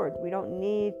straightforward. We don't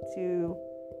need to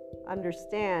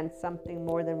understand something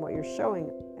more than what you're showing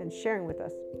and sharing with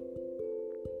us.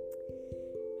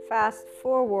 Fast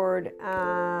forward,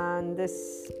 and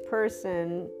this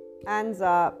person ends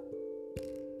up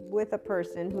with a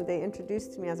person who they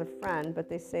introduced to me as a friend, but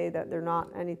they say that they're not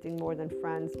anything more than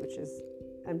friends, which is,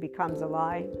 and becomes a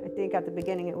lie. I think at the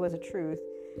beginning it was a truth,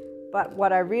 but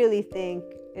what I really think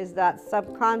is that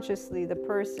subconsciously the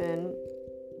person,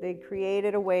 they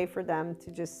created a way for them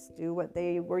to just do what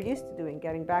they were used to doing,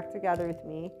 getting back together with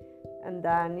me, and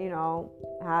then,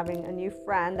 having a new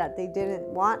friend that they didn't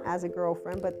want as a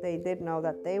girlfriend, but they did know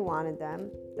that they wanted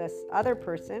them. This other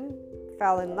person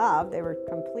fell in love. They were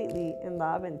completely in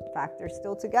love. In fact, they're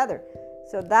still together.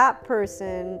 So that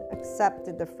person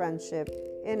accepted the friendship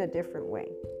in a different way.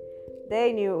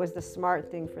 They knew it was the smart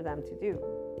thing for them to do,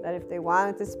 that if they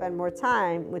wanted to spend more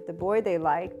time with the boy they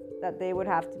liked, that they would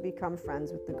have to become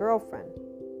friends with the girlfriend.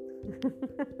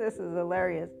 This is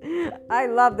hilarious. I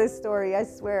love this story, I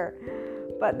swear.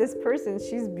 But this person,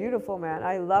 she's beautiful, man.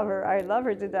 I love her. I love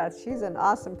her to death. She's an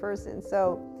awesome person.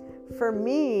 So for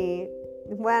me,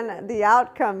 when the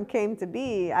outcome came to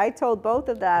be, I told both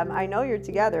of them, I know you're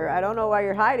together. I don't know why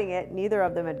you're hiding it. Neither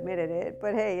of them admitted it,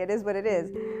 but hey, it is what it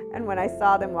is. And when I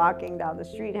saw them walking down the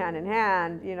street hand in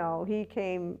hand, he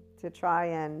came to try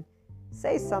and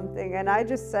say something, and I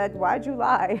just said, why'd you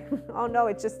lie? Oh no,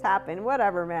 it just happened,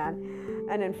 whatever, man.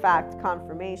 And in fact,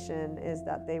 confirmation is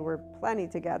that they were plenty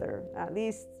together, at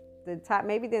least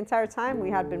maybe the entire time we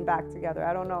had been back together.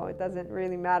 I don't know. It doesn't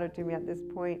really matter to me at this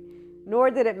point,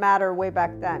 nor did it matter way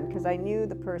back then, because I knew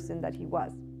the person that he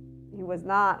was. He was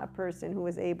not a person who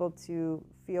was able to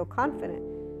feel confident.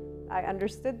 I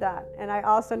understood that. And I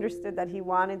also understood that he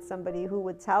wanted somebody who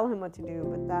would tell him what to do,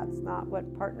 but that's not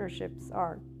what partnerships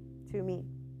are to me.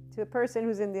 To a person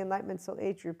who's in the Enlightenment Soul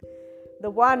Age group, the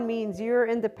one means you're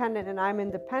independent and I'm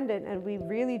independent, and we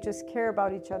really just care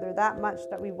about each other that much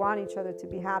that we want each other to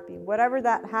be happy. Whatever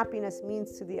that happiness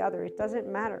means to the other, it doesn't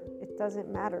matter. It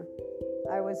doesn't matter.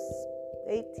 I was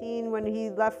 18 when he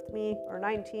left me, or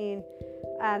 19,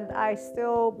 and I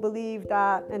still believe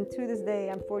that, and to this day,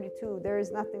 I'm 42, there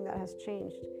is nothing that has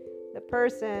changed. The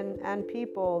person and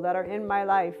people that are in my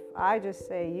life, I just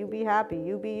say, you be happy,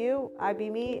 you be you, I be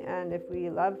me, and if we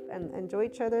love and enjoy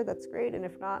each other, that's great, and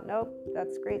if not, nope,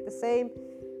 that's great the same.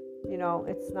 You know,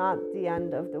 it's not the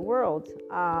end of the world.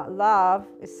 Love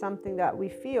is something that we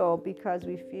feel because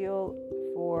we feel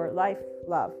for life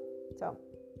love. So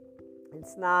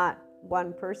it's not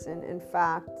one person. In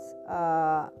fact,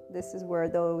 this is where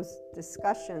those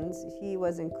discussions, he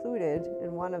was included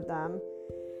in one of them,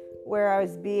 where I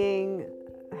was being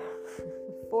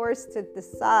forced to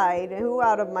decide who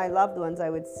out of my loved ones I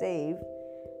would save,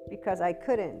 because I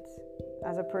couldn't,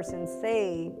 as a person,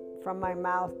 say from my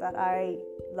mouth that I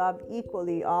love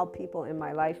equally all people in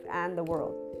my life and the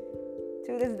world.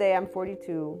 To this day, I'm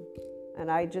 42,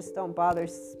 and I just don't bother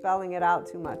spelling it out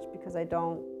too much, because I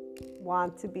don't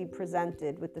want to be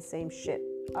presented with the same shit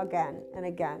again and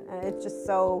again. And it's just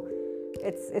so,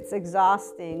 it's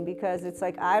exhausting, because it's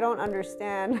like, I don't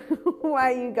understand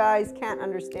why you guys can't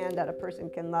understand that a person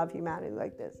can love humanity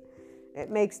like this. It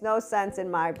makes no sense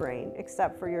in my brain,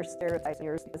 except for your stereotypes in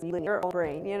your own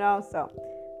brain, you know? So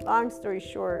long story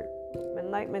short,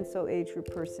 Enlightenment Soul Age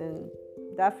group person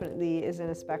definitely is in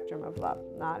a spectrum of love,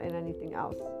 not in anything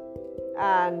else.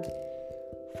 And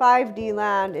 5D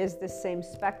land is the same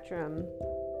spectrum,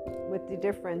 with the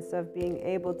difference of being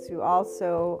able to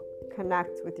also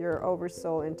connect with your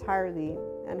oversoul entirely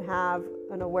and have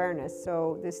an awareness.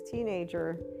 So this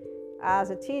teenager, as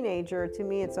a teenager, to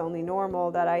me it's only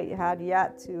normal that I had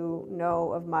yet to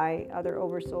know of my other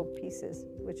oversoul pieces,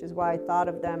 which is why I thought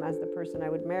of them as the person I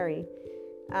would marry.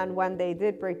 And when they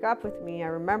did break up with me, I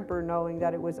remember knowing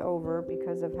that it was over,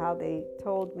 because of how they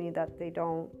told me that they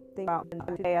don't think about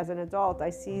it. Today, as an adult, I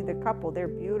see the couple, they're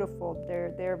beautiful,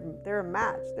 they're a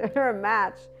match. They're a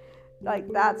match.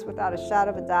 Like, that's without a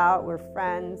shadow of a doubt. We're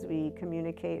friends, we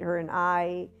communicate, her and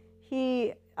I.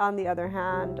 He, on the other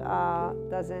hand,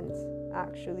 doesn't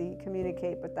actually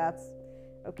communicate, but that's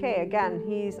okay. Again,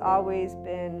 he's always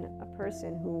been a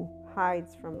person who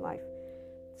hides from life.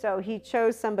 So he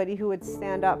chose somebody who would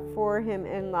stand up for him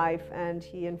in life, and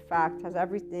he in fact has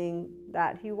everything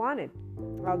that he wanted.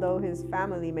 Although his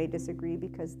family may disagree,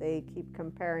 because they keep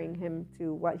comparing him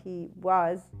to what he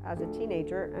was as a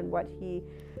teenager, and what he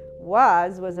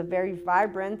was a very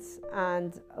vibrant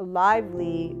and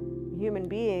lively human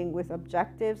being with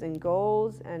objectives and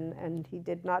goals, and he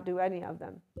did not do any of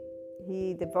them.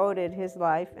 He devoted his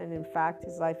life, and in fact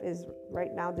his life is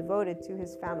right now devoted to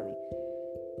his family.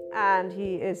 And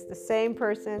he is the same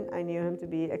person I knew him to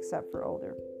be, except for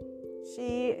older.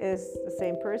 She is the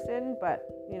same person, but,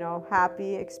 you know,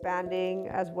 happy, expanding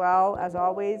as well as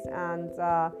always, and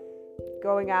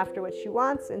going after what she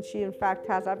wants. And she, in fact,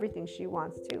 has everything she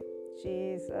wants too.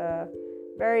 She's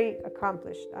very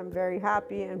accomplished. I'm very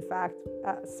happy. In fact,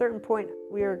 at a certain point,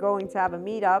 we are going to have a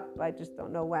meetup. I just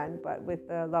don't know when, but with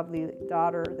the lovely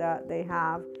daughter that they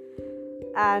have.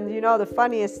 And, you know, the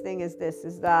funniest thing is this,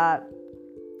 is that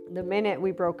the minute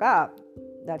we broke up,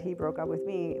 that he broke up with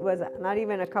me, it was not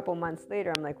even a couple months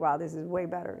later. I'm like, wow, this is way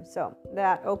better. So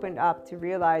that opened up to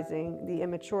realizing the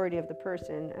immaturity of the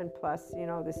person, and plus, you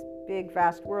know, this big,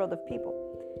 vast world of people.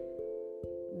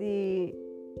 The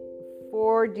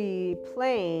 4D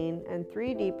plane and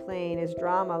 3D plane is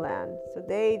drama land. So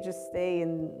they just stay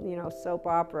in, you know, soap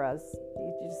operas.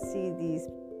 You just see these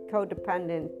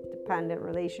codependent, dependent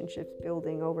relationships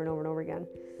building over and over and over again.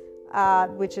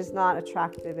 Which is not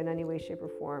attractive in any way, shape, or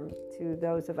form to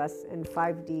those of us in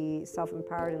 5D,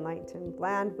 self-empowered, enlightened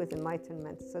land with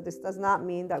enlightenment. So this does not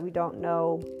mean that we don't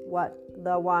know what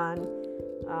the one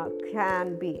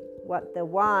can be. What the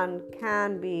one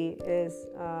can be is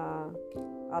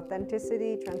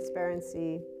authenticity,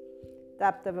 transparency,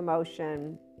 depth of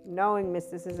emotion, knowing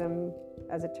mysticism,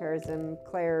 esotericism,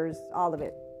 clairs, all of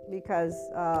it. Because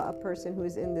a person who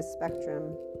is in this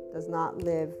spectrum does not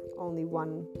live only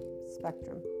one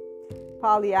spectrum.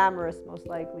 Polyamorous, most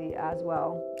likely, as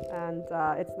well. And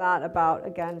it's not about,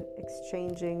 again,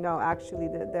 exchanging. No, actually,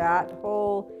 that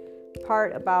whole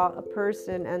part about a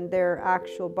person and their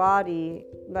actual body,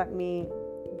 let me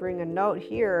bring a note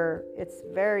here. It's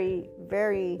very,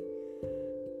 very,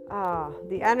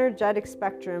 the energetic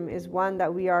spectrum is one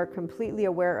that we are completely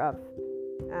aware of.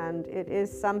 And it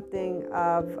is something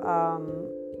of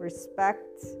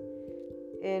respect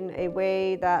in a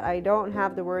way that I don't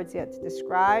have the words yet to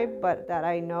describe, but that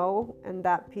I know, and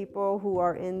that people who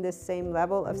are in this same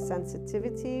level of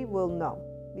sensitivity will know,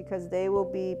 because they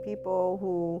will be people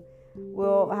who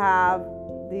will have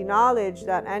the knowledge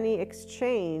that any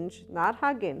exchange, not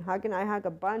hugging, I hug a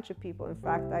bunch of people. In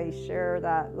fact, I share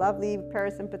that lovely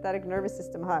parasympathetic nervous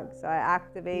system hug. So I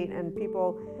activate, and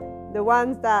people, the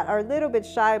ones that are a little bit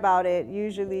shy about it,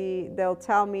 usually they'll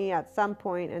tell me at some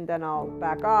point, and then I'll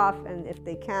back off. And if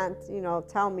they can't,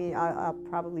 tell me, I'll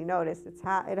probably notice.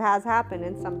 It has happened,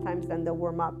 and sometimes then they'll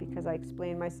warm up because I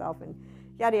explain myself and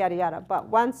yada, yada, yada. But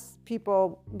once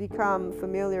people become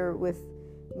familiar with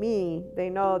me, they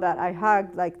know that I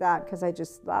hug like that because I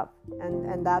just love.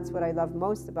 And that's what I love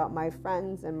most about my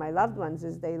friends and my loved ones,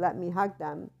 is they let me hug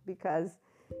them because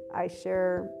I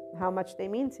share how much they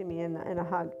mean to me in a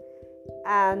hug.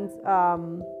 And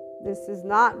this is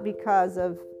not because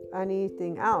of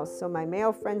anything else. So my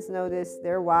male friends know this,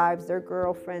 their wives, their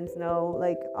girlfriends know,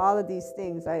 like all of these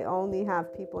things. I only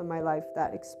have people in my life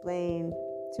that explain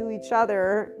to each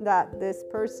other that this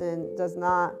person does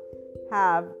not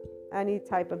have any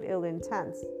type of ill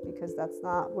intent, because that's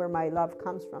not where my love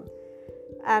comes from.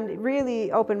 And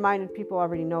really open-minded people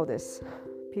already know this.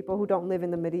 People who don't live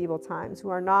in the medieval times, who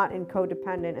are not in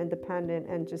codependent and dependent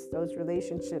and just those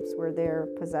relationships where they're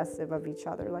possessive of each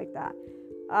other like that.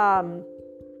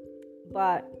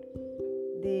 But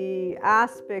the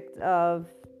aspect of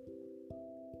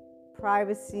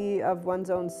privacy of one's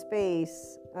own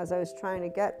space, as I was trying to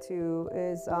get to,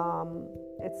 is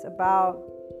it's about,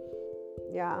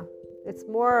 it's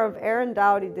more of, Aaron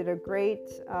Doughty did a great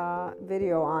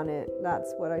video on it.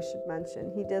 That's what I should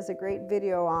mention. He does a great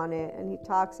video on it, and he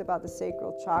talks about the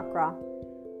sacral chakra,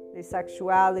 the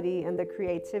sexuality and the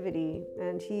creativity.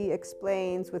 And he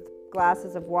explains with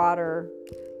glasses of water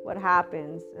what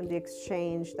happens and the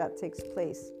exchange that takes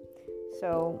place.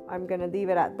 So I'm going to leave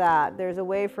it at that. There's a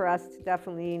way for us to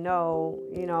definitely know,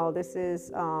 this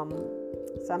is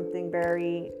something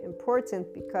very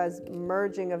important, because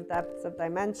merging of depths of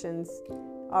dimensions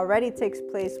already takes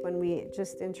place when we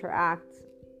just interact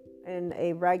in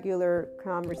a regular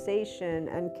conversation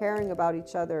and caring about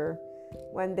each other.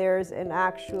 When there's an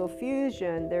actual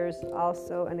fusion, there's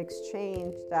also an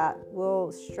exchange that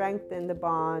will strengthen the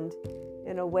bond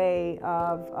in a way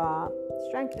of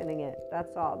strengthening it.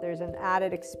 That's all. There's an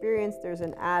added experience, there's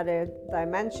an added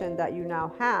dimension that you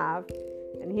now have.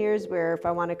 And here's where, if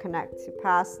I want to connect to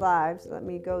past lives, let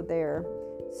me go there.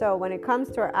 So when it comes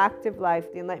to our active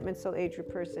life, the Enlightenment Soul Age group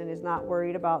person is not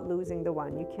worried about losing the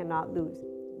one. You cannot lose.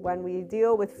 When we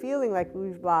deal with feeling like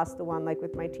we've lost the one, like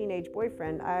with my teenage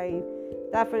boyfriend, I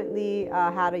definitely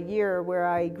had a year where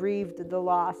I grieved the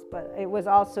loss, but it was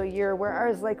also a year where I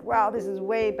was like, wow, this is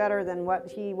way better than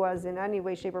what he was in any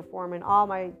way, shape, or form, in all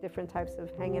my different types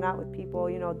of hanging out with people,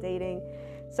 dating.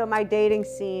 So my dating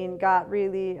scene got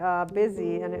really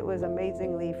busy, and it was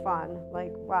amazingly fun.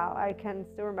 Like, wow, I can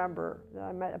still remember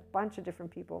I met a bunch of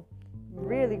different people,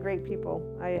 really great people.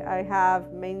 I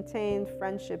have maintained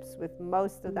friendships with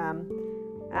most of them,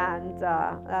 and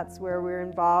that's where we're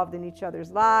involved in each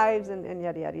other's lives and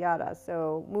yada, yada, yada.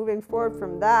 So moving forward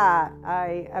from that,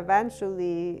 I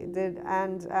eventually did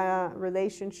end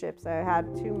relationships. I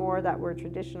had 2 more that were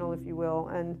traditional, if you will,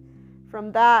 and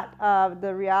from that,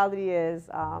 the reality is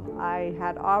I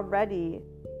had already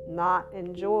not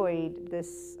enjoyed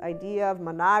this idea of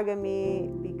monogamy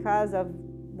because of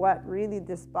what really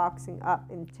this boxing up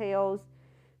entails.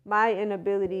 My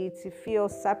inability to feel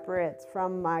separate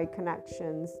from my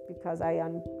connections because I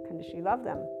unconditionally love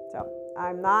them. So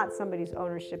I'm not somebody's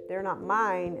ownership. They're not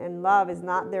mine, and love is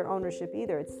not their ownership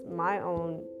either. It's my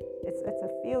own. It's a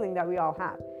feeling that we all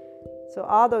have. So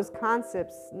all those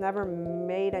concepts never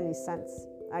made any sense.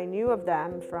 I knew of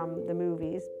them from the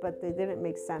movies, but they didn't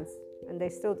make sense, and they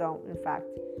still don't, in fact.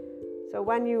 So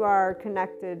when you are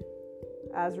connected,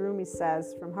 as Rumi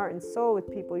says, from heart and soul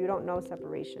with people, you don't know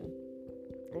separation.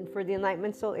 And for the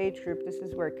Enlightenment Soul Age group, this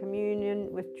is where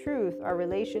communion with truth, our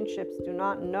relationships do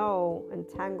not know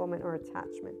entanglement or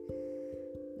attachment.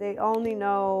 They only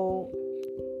know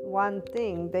one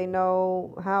thing. They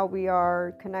know how we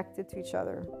are connected to each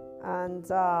other. And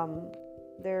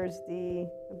there's the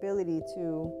ability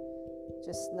to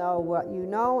just know what you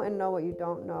know and know what you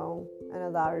don't know, and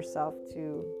allow yourself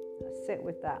to sit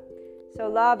with that. So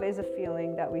love is a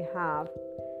feeling that we have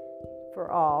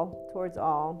for all, towards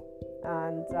all.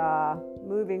 And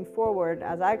moving forward,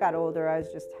 as I got older, I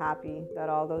was just happy that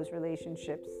all those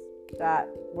relationships that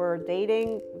were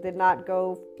dating did not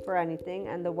go for anything,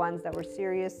 and the ones that were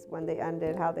serious, when they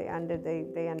ended, how they ended,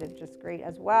 they ended just great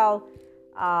as well.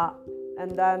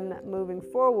 And then moving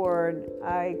forward,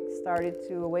 I started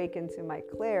to awaken to my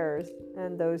clairs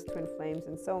and those twin flames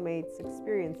and soulmates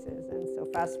experiences. And so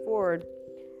fast forward,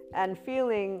 and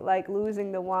feeling like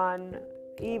losing the one,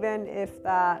 even if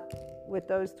that with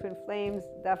those twin flames,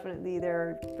 definitely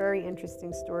they're very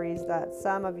interesting stories that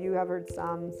some of you have heard,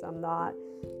 some not.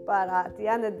 But at the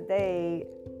end of the day,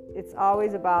 it's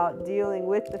always about dealing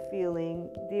with the feeling,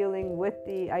 dealing with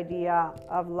the idea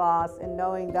of loss, and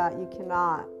knowing that you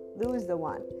cannot lose the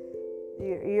one.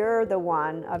 You're the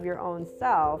one of your own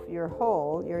self. You're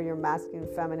whole. You're your masculine,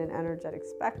 feminine, energetic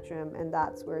spectrum. And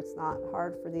that's where it's not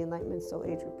hard for the Enlightenment Soul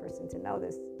Age group person to know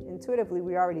this. Intuitively,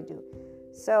 we already do.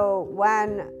 So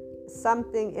when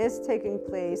something is taking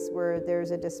place where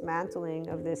there's a dismantling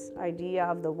of this idea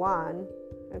of the one,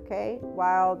 okay,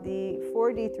 while the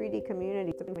 4D, 3D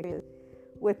community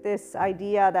with this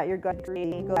idea that you're going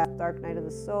to go dark night of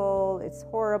the soul, it's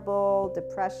horrible,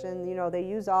 depression, they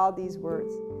use all these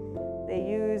words. They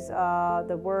use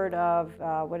the word of,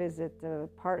 the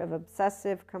part of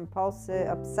obsessive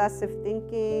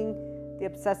thinking, the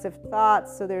obsessive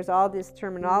thoughts. So there's all this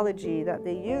terminology that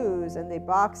they use, and they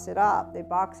box it up. They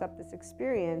box up this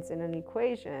experience in an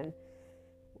equation.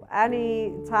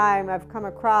 Any time I've come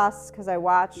across, because I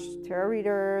watch tarot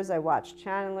readers, I watch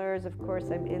channelers, of course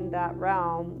I'm in that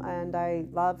realm, and I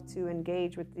love to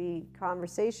engage with the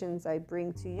conversations I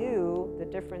bring to you, the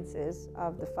differences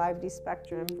of the 5D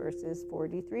spectrum versus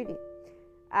 4D, 3D.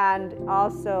 And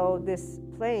also this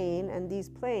plane and these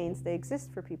planes, they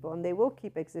exist for people, and they will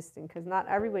keep existing, because not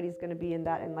everybody's going to be in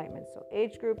that enlightenment soul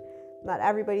age group. Not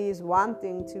everybody is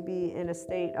wanting to be in a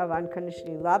state of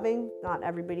unconditionally loving. Not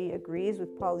everybody agrees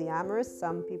with polyamorous.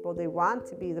 Some people, they want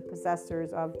to be the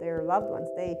possessors of their loved ones.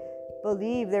 They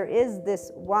believe there is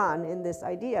this one in this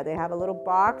idea. They have a little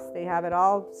box. They have it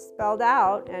all spelled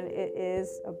out, and it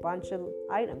is a bunch of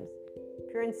items,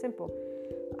 pure and simple.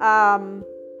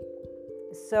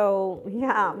 So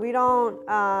yeah, we don't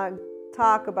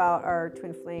talk about our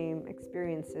twin flame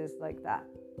experiences like that.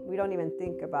 We don't even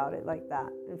think about it like that.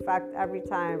 In fact, every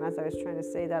time, as I was trying to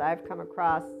say that, I've come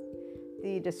across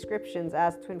the descriptions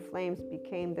as twin flames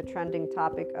became the trending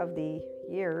topic of the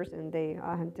years, and they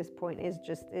at this point is.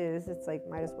 It's like,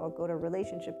 might as well go to a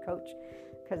relationship coach,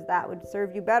 because that would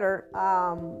serve you better.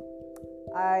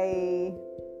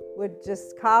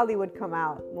 Kali would come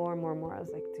out more and more. I was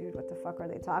like, dude, what the fuck are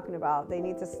they talking about? They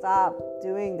need to stop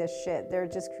doing this shit. They're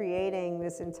just creating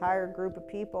this entire group of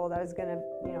people that is gonna,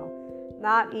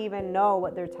 not even know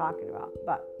what they're talking about.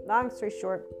 But long story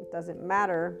short, it doesn't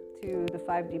matter to the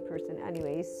 5D person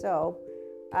anyways. So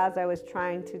as I was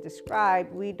trying to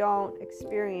describe, we don't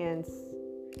experience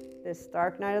this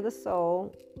dark night of the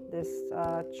soul, this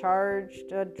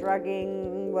charged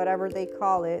drugging, whatever they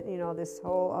call it, this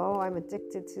whole, I'm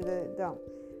addicted to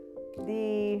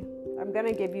I'm going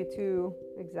to give you two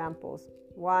examples.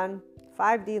 One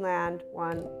 5D land,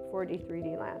 one 4D,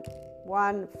 3D land.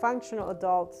 One functional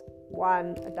adult,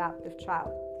 one adaptive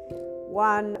child.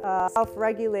 One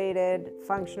self-regulated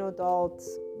functional adult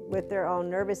with their own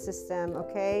nervous system,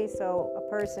 okay? So a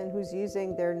person who's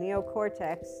using their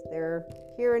neocortex, their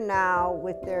here and now,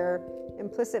 with their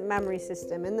implicit memory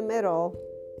system in the middle,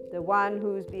 the one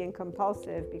who's being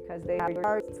compulsive because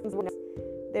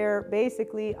they're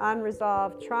basically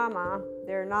unresolved trauma.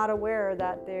 They're not aware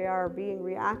that they are being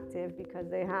reactive because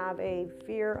they have a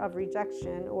fear of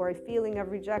rejection or a feeling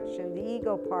of rejection. The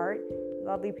ego part,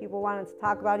 lovely people wanted to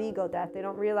talk about ego death. They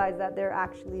don't realize that they're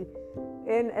actually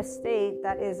in a state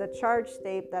that is a charged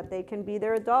state, that they can be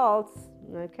their adults.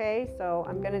 Okay, so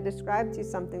I'm going to describe to you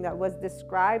something that was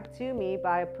described to me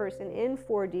by a person in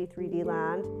 4D, 3D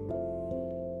land,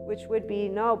 which would be,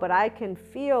 no, but I can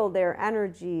feel their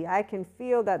energy. I can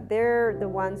feel that they're the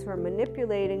ones who are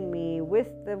manipulating me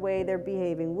with the way they're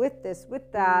behaving, with this,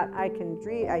 with that. I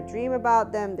dream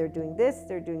about them. They're doing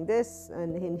this,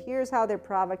 and here's how they're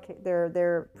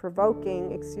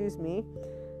provoking,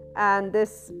 and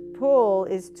this pull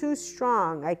is too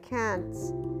strong. I can't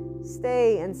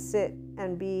stay and sit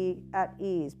and be at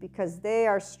ease because they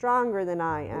are stronger than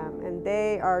I am, and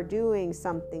they are doing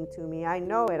something to me. I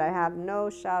know it. I have no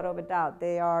shadow of a doubt.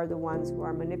 They are the ones who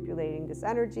are manipulating this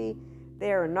energy.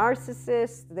 They're a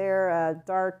narcissist. They're a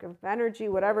dark of energy,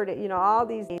 whatever. All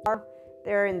these are.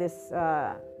 They're in this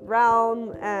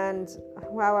realm, and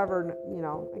however,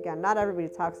 again, not everybody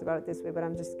talks about it this way, but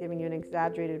I'm just giving you an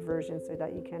exaggerated version so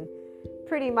that you can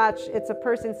pretty much, it's a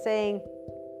person saying,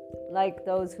 like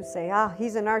those who say,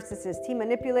 he's a narcissist, he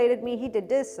manipulated me, he did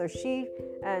this or she,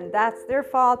 and that's their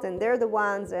fault and they're the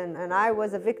ones, and I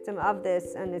was a victim of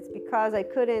this and it's because I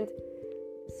couldn't.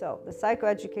 So the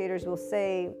psychoeducators will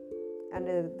say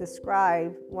and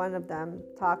describe, one of them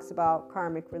talks about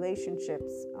karmic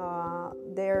relationships.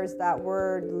 There's that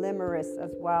word limerence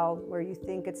as well, where you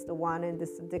think it's the one and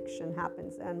this addiction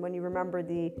happens. And when you remember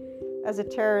the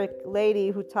esoteric lady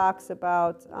who talks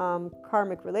about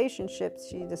karmic relationships,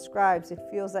 she describes it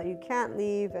feels that you can't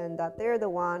leave and that they're the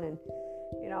one. And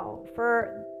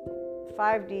for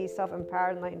 5D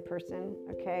self-empowered enlightened person,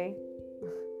 okay,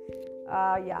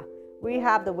 we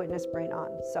have the witness brain on.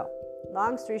 So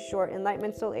long story short,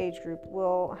 Enlightenment Soul Age Group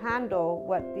will handle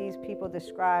what these people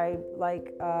describe,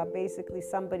 like basically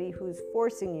somebody who's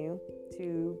forcing you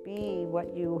to be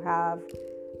what you have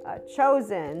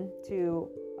chosen to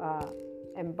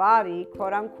embody,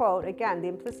 quote unquote. Again, the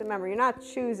implicit memory. You're not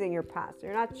choosing your past.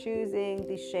 You're not choosing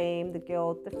the shame, the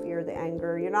guilt, the fear, the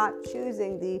anger. You're not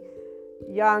choosing the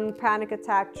young panic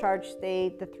attack charge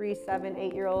state, the 3, 7,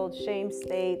 8-year-old shame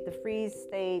state, the freeze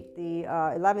state, the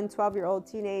 11, 12-year-old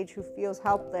teenage who feels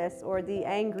helpless, or the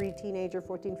angry teenager,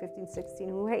 14, 15, 16,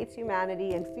 who hates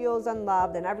humanity and feels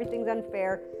unloved and everything's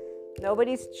unfair.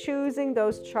 Nobody's choosing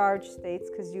those charge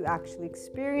states because you actually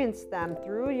experience them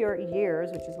through your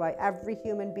years, which is why every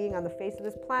human being on the face of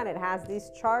this planet has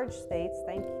these charge states.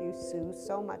 Thank you, Sue,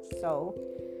 so much so.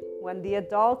 When the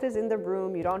adult is in the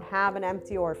room, you don't have an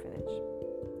empty orphanage.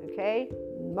 Okay?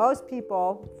 Most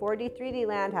people, 4D, 3D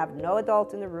land, have no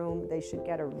adult in the room. They should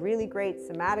get a really great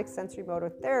somatic sensory motor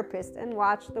therapist and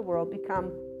watch the world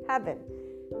become heaven,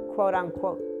 quote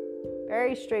unquote.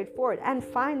 Very straightforward. And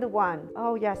find the one.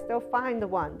 Oh yes, they'll find the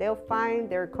one. They'll find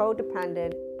their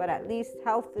codependent, but at least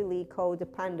healthily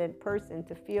codependent person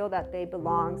to feel that they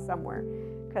belong somewhere.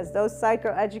 Because those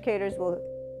psychoeducators will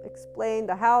explain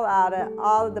the hell out of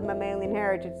all of the mammalian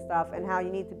heritage stuff and how you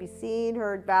need to be seen,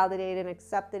 heard, validated, and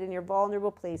accepted in your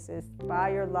vulnerable places by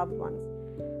your loved ones.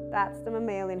 That's the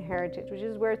mammalian heritage, which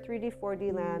is where 3D,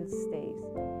 4D land stays.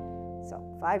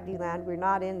 So 5D land, we're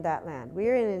not in that land.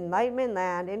 We're in enlightenment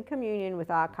land, in communion with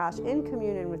Akash, in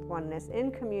communion with oneness,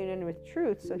 in communion with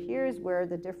truth. So here's where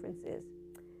the difference is.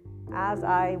 As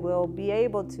I will be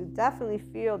able to definitely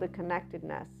feel the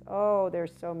connectedness. Oh,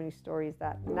 there's so many stories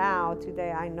that now,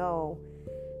 today, I know.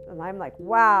 And I'm like,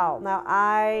 wow. Now,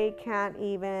 I can't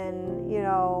even,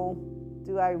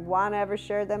 do I want to ever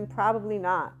share them? Probably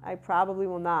not. I probably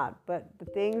will not. But the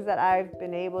things that I've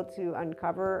been able to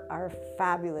uncover are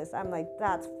fabulous. I'm like,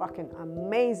 that's fucking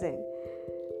amazing.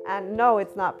 And no,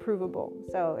 it's not provable.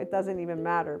 So it doesn't even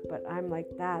matter. But I'm like,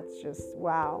 that's just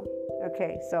wow.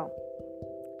 Okay, so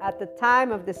at the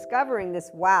time of discovering this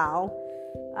wow,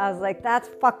 I was like, that's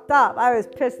fucked up. I was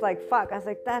pissed like fuck. I was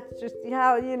like, that's just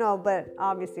how, but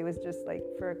obviously it was just like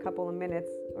for a couple of minutes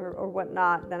or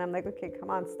whatnot. Then I'm like, okay, come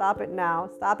on, stop it now.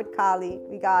 Stop it, Kali.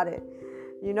 We got it.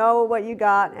 You know what you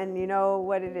got and you know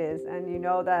what it is. And you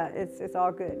know that it's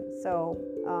all good.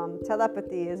 So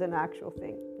telepathy is an actual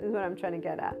thing. This is what I'm trying to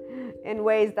get at. In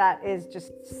ways that is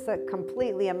just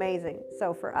completely amazing.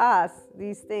 So for us,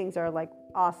 these things are like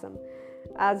awesome.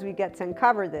 As we get to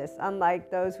uncover this,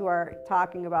 unlike those who are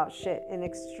talking about shit in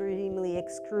extremely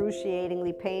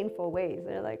excruciatingly painful ways.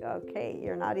 They're like, okay,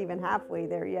 you're not even halfway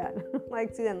there yet.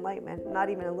 Like to enlightenment, not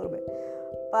even a little bit.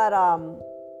 But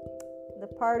the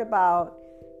part about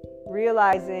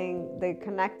realizing the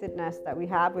connectedness that we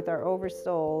have with our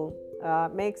oversoul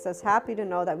makes us happy to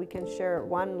know that we can share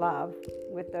one love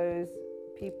with those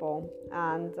people.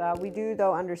 And we do,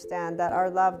 though, understand that our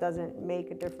love doesn't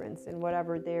make a difference in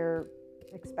whatever their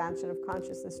expansion of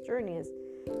consciousness journey is.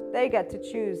 They get to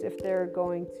choose if they're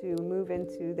going to move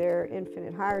into their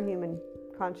infinite higher human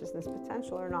consciousness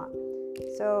potential or not.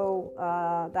 So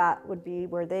that would be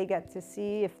where they get to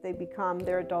see if they become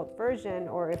their adult version,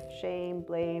 or if shame,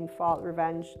 blame, fault,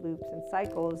 revenge loops and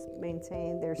cycles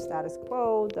maintain their status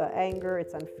quo, the anger,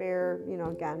 it's unfair,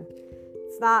 again,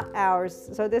 it's not ours.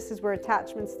 So this is where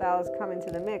attachment styles come into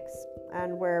the mix,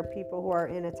 and where people who are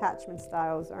in attachment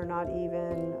styles are not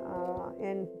even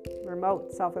in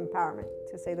remote self-empowerment,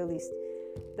 to say the least.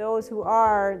 Those who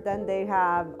are, then they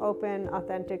have open,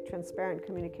 authentic, transparent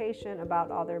communication about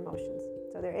all their emotions.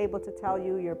 So they're able to tell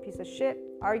you you're a piece of shit,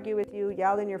 argue with you,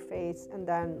 yell in your face, and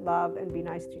then love and be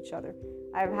nice to each other.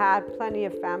 I've had plenty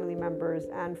of family members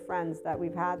and friends that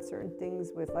we've had certain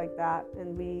things with like that,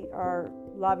 and we are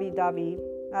lovey-dovey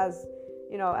as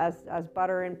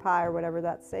butter and pie, or whatever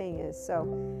that saying is. So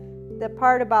the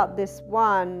part about this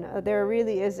one, there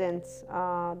really isn't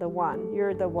the one.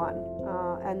 You're the one.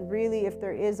 And really, if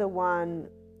there is a one,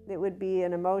 it would be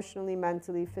an emotionally,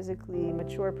 mentally, physically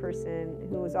mature person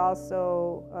who is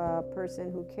also a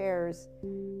person who cares,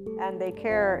 and they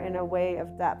care in a way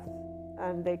of depth,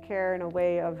 and they care in a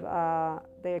way of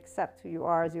they accept who you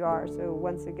are as you are. So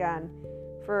once again,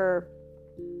 for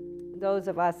those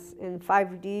of us in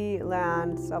 5D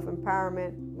land,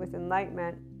 self-empowerment with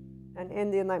enlightenment, and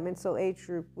in the Enlightenment Soul Age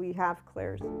group, we have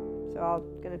clairs. So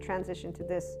I'm going to transition to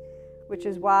this, which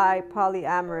is why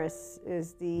polyamorous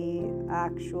is the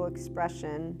actual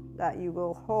expression that you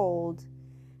will hold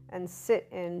and sit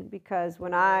in, because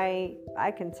when I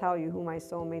can tell you who my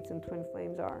soulmates and twin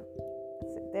flames are.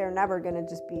 They're never going to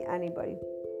just be anybody.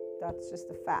 That's just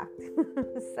a fact.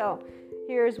 So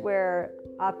here's where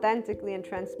authentically and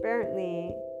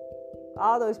transparently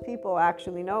all those people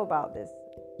actually know about this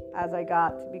as I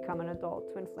got to become an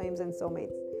adult, twin flames and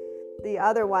soulmates. The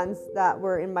other ones that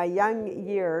were in my young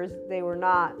years, they were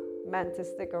not meant to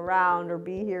stick around or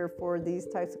be here for these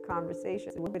types of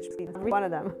conversations, which every one of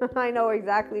them. I know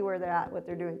exactly where they're at, what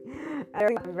they're doing.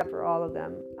 I'm for all of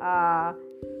them.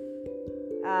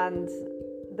 And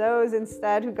those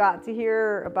instead who got to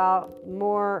hear about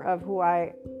more of who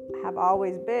I have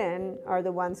always been are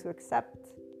the ones who accept.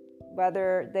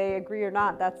 Whether they agree or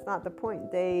not, that's not the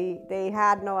point. They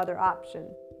had no other option,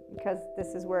 because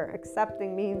this is where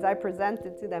accepting means I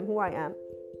presented to them who I am,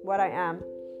 what I am,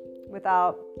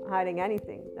 without hiding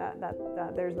anything. That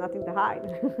there's nothing to hide.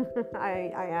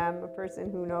 I am a person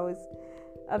who knows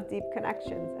of deep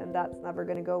connections, and that's never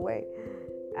going to go away.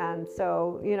 And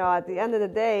so, at the end of the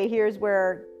day, here's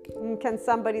where, can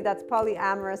somebody that's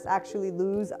polyamorous actually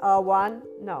lose a one?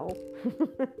 No.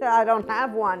 I don't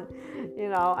have one.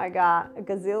 I got a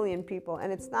gazillion people.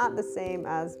 And it's not the same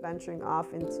as venturing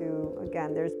off into,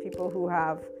 again, there's people who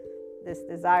have this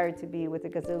desire to be with a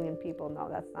gazillion people. No,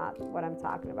 that's not what I'm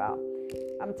talking about.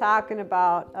 I'm talking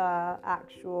about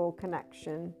actual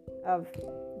connection of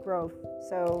growth.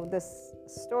 So this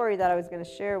story that I was going to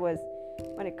share was,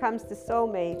 when it comes to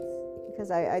soulmates, because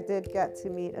I did get to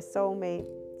meet a soulmate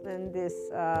in this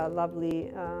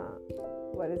lovely,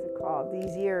 what is it called,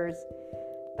 these years,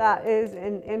 that is,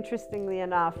 interestingly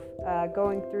enough,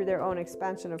 going through their own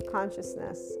expansion of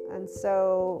consciousness. And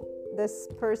so this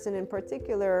person in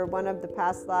particular, one of the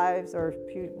past lives or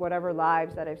whatever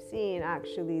lives that I've seen,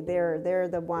 actually, they're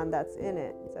the one that's in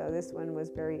it. So this one was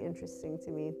very interesting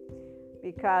to me,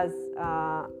 because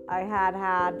I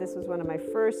had this was one of my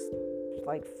first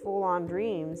full-on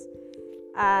dreams,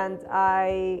 and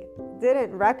I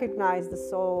didn't recognize the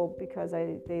soul because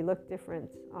they look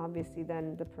different, obviously,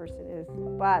 than the person is.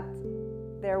 But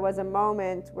there was a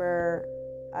moment where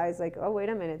I was like, oh, wait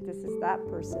a minute, this is that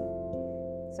person.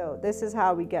 So this is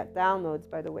how we get downloads,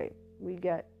 by the way. We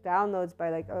get downloads by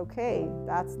okay,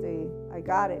 I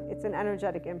got it. It's an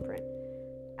energetic imprint.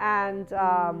 And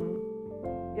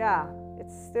yeah,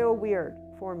 it's still weird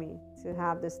for me to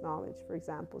have this knowledge, for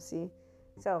example, see?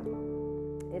 So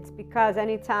it's because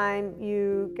anytime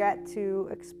you get to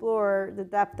explore the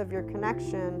depth of your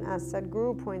connection, as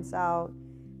Sadhguru points out,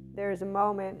 there's a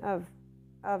moment of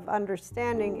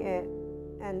understanding it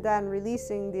and then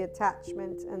releasing the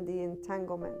attachment and the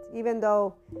entanglement. Even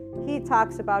though he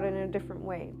talks about it in a different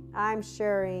way, I'm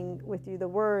sharing with you the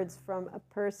words from a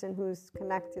person who's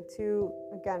connected to,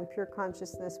 again, pure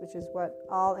consciousness, which is what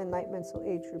all Enlightenment Soul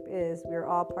Age group is. We're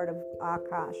all part of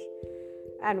Akash.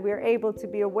 And we're able to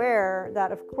be aware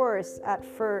that, of course, at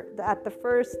the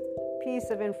first piece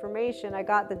of information, I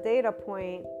got the data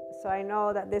point, so I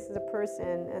know that this is a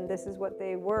person and this is what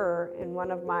they were in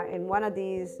one of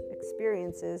these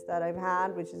experiences that I've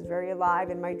had, which is very alive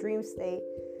in my dream state.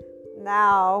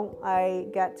 Now I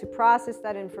get to process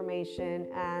that information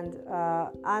and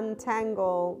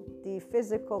untangle the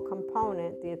physical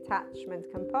component, the attachment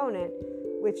component,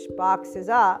 which boxes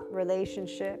up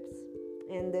relationships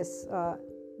in this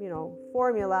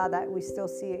formula that we still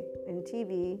see in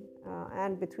TV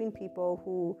and between people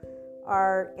who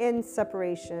are in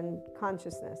separation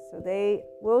consciousness. So they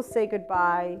will say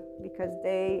goodbye because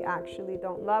they actually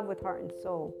don't love with heart and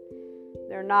soul.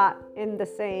 They're not in the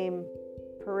same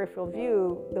peripheral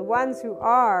view. The ones who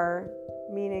are,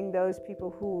 meaning those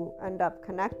people who end up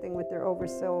connecting with their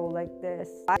oversoul like this,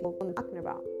 I'm talking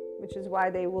about, which is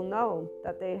why they will know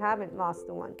that they haven't lost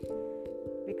the one,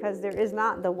 because there is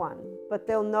not the one, but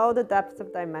they'll know the depths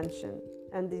of dimension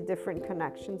and the different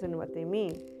connections and what they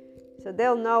mean. So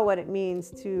they'll know what it means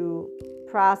to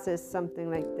process something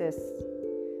like this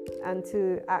and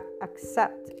to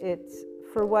accept it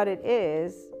for what it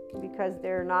is, because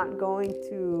they're not going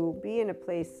to be in a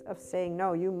place of saying,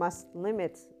 no, you must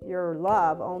limit your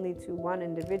love only to one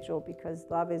individual, because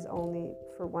love is only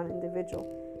for one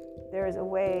individual. There is a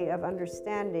way of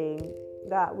understanding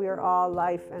that we are all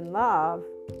life and love,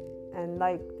 and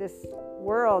like this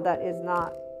world that is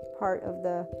not part of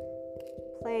the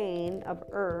plane of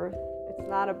Earth. It's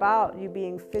not about you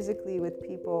being physically with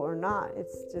people or not.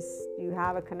 It's just you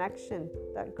have a connection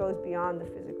that goes beyond the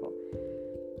physical.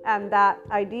 And that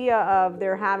idea of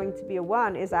there having to be a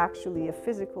one is actually a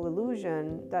physical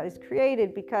illusion that is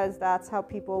created because that's how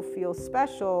people feel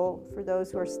special, for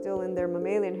those who are still in their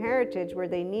mammalian heritage, where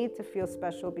they need to feel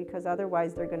special because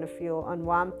otherwise they're going to feel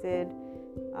unwanted.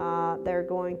 They're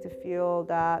going to feel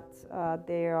that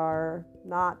they are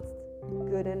not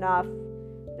good enough.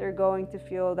 They're going to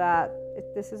feel that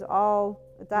this is all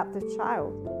adaptive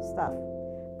child stuff.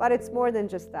 But it's more than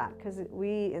just that, because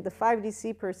we, the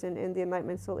 5DC person in the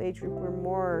Enlightenment Soul Age group, we're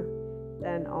more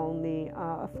than only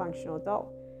a functional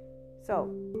adult.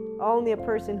 So only a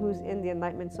person who's in the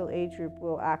Enlightenment Soul Age group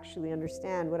will actually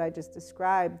understand what I just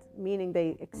described, meaning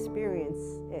they experience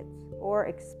it or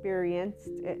experienced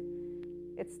it.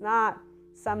 It's not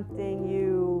something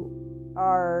you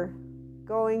are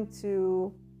going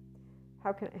to,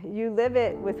 you live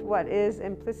it with what is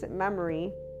implicit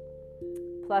memory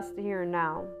plus the here and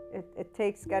now. It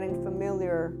takes getting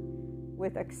familiar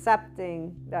with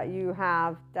accepting that you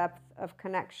have depth of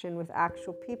connection with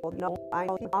actual people. I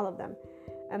know all of them.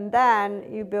 And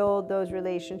then you build those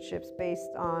relationships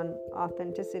based on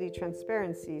authenticity,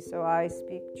 transparency. So I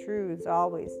speak truths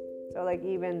always. So like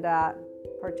even that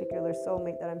particular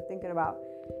soulmate that I'm thinking about,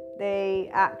 they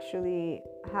actually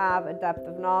have a depth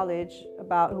of knowledge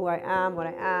about who I am, what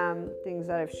I am, things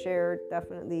that I've shared,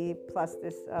 definitely, plus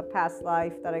this past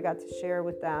life that I got to share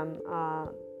with them.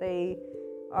 They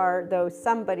are, though,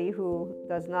 somebody who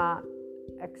does not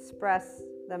express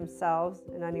themselves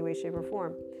in any way, shape, or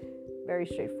form. Very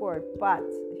straightforward. But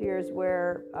here's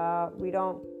where we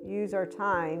don't use our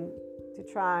time to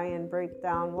try and break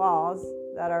down walls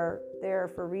that are there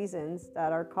for reasons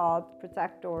that are called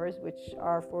protectors, which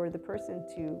are for the person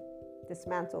to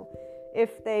dismantle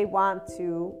if they want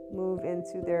to move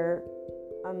into their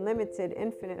unlimited,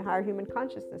 infinite, higher human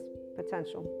consciousness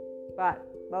potential. But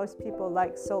most people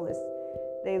like solace.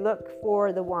 They look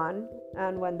for the one,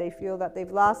 and when they feel that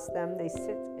they've lost them, they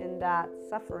sit in that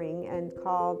suffering and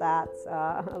call that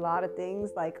a lot of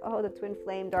things like, oh, the twin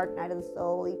flame, dark night of the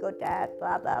soul, ego death,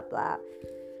 blah, blah, blah.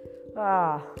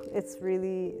 It's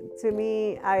really, to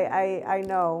me, I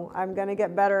know I'm going to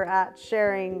get better at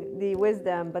sharing the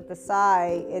wisdom, but the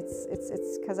sigh,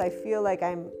 it's because I feel like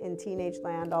I'm in teenage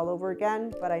land all over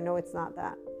again, but I know it's not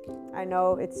that. I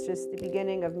know it's just the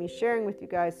beginning of me sharing with you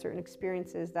guys certain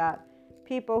experiences that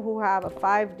people who have a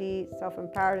 5D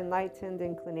self-empowered enlightened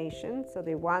inclination, so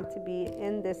they want to be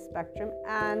in this spectrum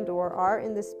and or are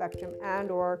in this spectrum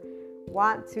and or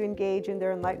want to engage in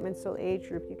their Enlightenment Soul Age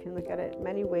group. You can look at it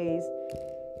many ways.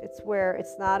 It's where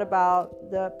it's not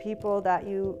about the people that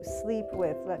you sleep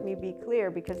with. Let me be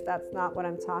clear, because that's not what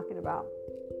I'm talking about.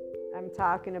 I'm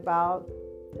talking about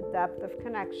the depth of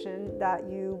connection that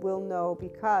you will know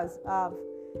because of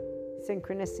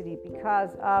synchronicity,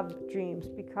 because of dreams,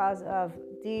 because of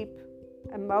deep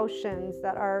emotions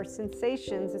that are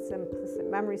sensations. It's an implicit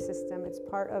memory system. It's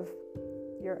part of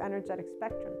your energetic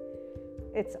spectrum.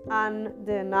 It's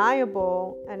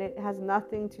undeniable, and it has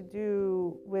nothing to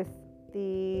do with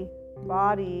the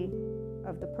body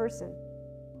of the person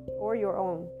or your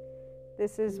own.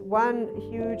 This is one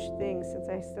huge thing, since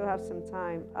I still have some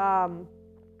time.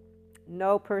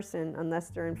 No person, unless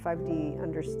they're in 5D,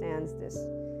 understands this,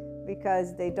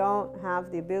 because they don't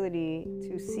have the ability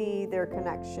to see their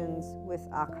connections with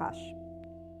Akash.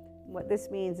 What this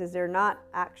means is they're not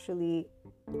actually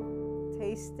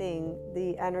tasting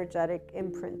the energetic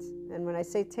imprint. And when I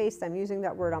say taste, I'm using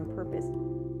that word on purpose,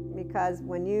 because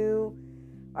when you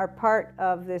are part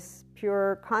of this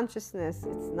pure consciousness,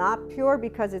 it's not pure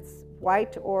because it's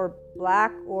white or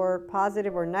black or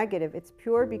positive or negative. It's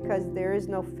pure because there is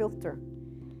no filter.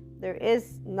 There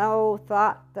is no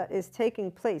thought that is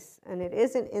taking place, and it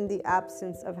isn't in the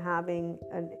absence of having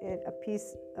a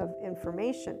piece of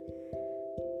information.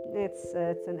 It's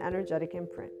an energetic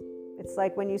imprint. It's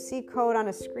like when you see code on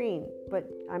a screen, but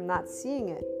I'm not seeing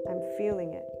it, I'm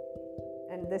feeling it.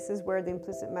 And this is where the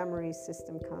implicit memory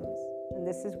system comes. And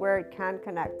this is where it can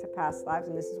connect to past lives,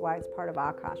 and this is why it's part of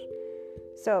Akash.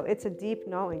 So it's a deep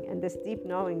knowing, and this deep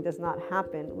knowing does not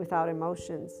happen without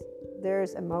emotions.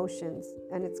 There's emotions,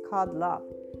 and it's called love.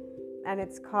 And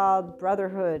it's called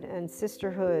brotherhood and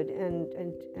sisterhood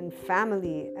and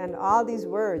family, and all these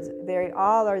words. They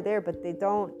all are there, but they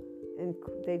don't.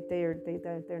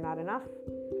 They're not enough.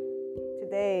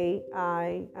 Today,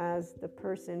 I, as the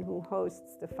person who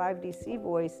hosts the 5DC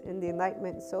Voice in the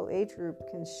Enlightenment Soul Age group,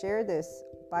 can share this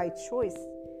by choice,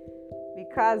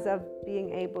 because of being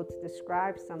able to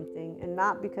describe something, and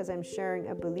not because I'm sharing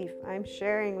a belief. I'm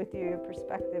sharing with you a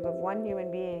perspective of one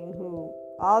human being who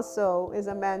also is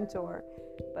a mentor.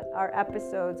 But our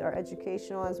episodes are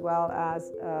educational as well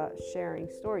as sharing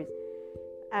stories.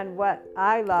 And what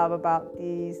I love about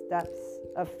these depths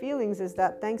of feelings is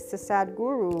that thanks to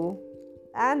Sadhguru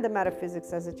and the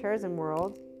metaphysics esotericism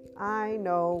world, I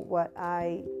know what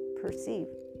I perceive.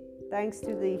 Thanks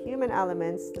to the human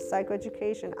elements, the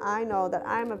psychoeducation, I know that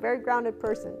I'm a very grounded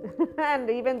person. And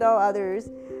even though others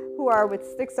who are with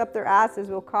sticks up their asses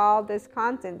will call this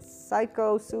content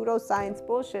psycho, pseudoscience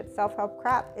bullshit, self-help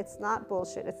crap, it's not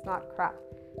bullshit, it's not crap.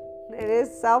 It is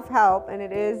self-help and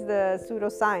it is the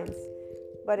pseudoscience,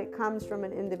 but it comes from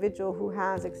an individual who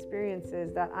has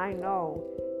experiences that I know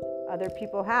other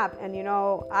people have. And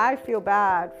I feel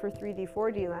bad for 3D,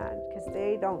 4D land because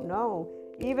they don't know.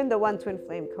 Even the one twin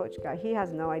flame coach guy, he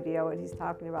has no idea what he's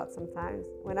talking about sometimes.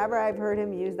 Whenever I've heard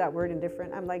him use that word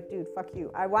indifferent, I'm like, dude, fuck you.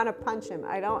 I want to punch him.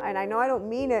 I know I don't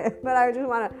mean it, but I just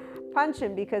want to punch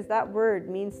him because that word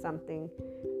means something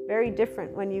very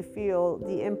different when you feel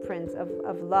the imprint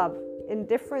of love.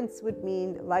 Indifference would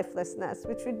mean lifelessness,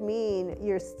 which would mean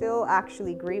you're still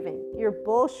actually grieving. You're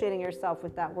bullshitting yourself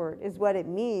with that word is what it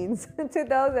means to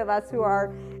those of us who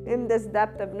are in this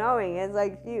depth of knowing. It's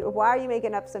like, why are you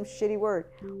making up some shitty word?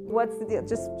 What's the deal?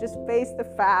 Just face the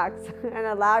facts and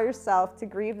allow yourself to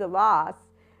grieve the loss,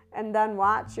 and then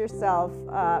watch yourself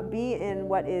be in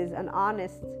what is an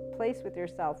honest place with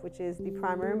yourself, which is the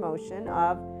primary emotion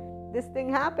of this thing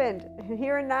happened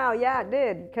here and now. Yeah, it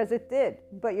did, because it did.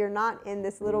 But you're not in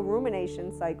this little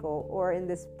rumination cycle or in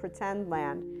this pretend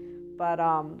land. But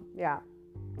yeah,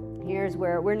 here's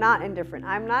where we're not indifferent.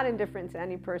 I'm not indifferent to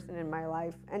any person in my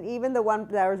life. And even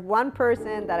there's one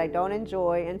person that I don't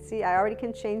enjoy. And see, I already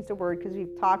can change the word because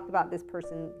we've talked about this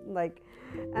person,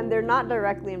 and they're not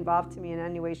directly involved to me in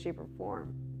any way, shape, or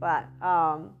form. But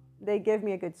they give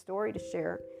me a good story to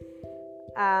share.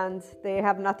 And they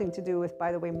have nothing to do with,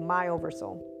 by the way, my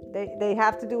oversoul. They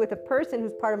have to do with a person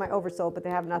who's part of my oversoul, but they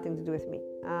have nothing to do with me.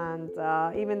 And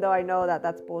even though I know that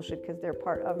that's bullshit because they're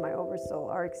part of my oversoul,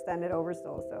 our extended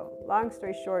oversoul. So long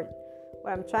story short,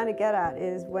 what I'm trying to get at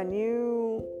is when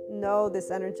you know this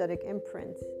energetic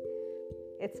imprint,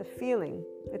 it's a feeling.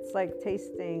 It's like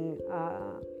tasting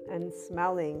and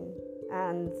smelling,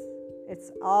 and it's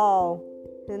all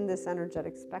in this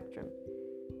energetic spectrum.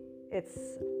 It's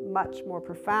much more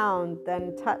profound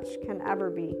than touch can ever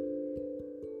be,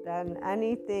 than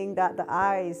anything that the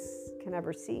eyes can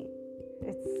ever see.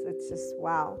 It's just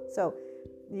wow. So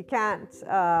you can't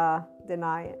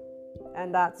deny it.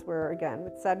 And that's where, again,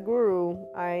 with Sadhguru,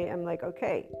 I am like,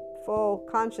 okay, full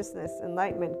consciousness,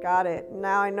 enlightenment, got it.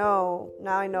 Now I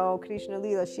know Krishna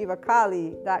Lila, Shiva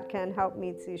Kali, that can help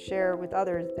me to share with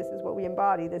others. This is what we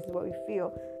embody, this is what we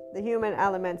feel. The human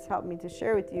elements help me to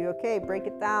share with you. Okay, break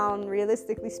it down.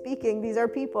 Realistically speaking, these are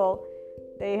people.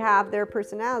 They have their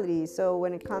personalities. So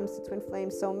when it comes to twin flame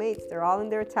soulmates, they're all in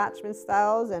their attachment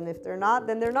styles. And if they're not,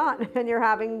 then they're not. And you're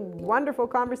having wonderful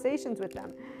conversations with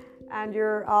them. And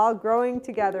you're all growing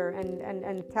together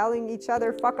and telling each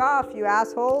other, fuck off, you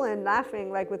asshole, and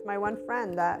laughing, like with my one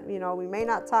friend that, we may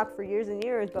not talk for years and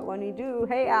years, but when we do,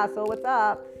 hey, asshole, what's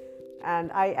up?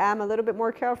 And I am a little bit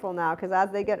more careful now because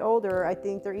as they get older, I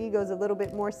think their ego is a little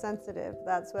bit more sensitive.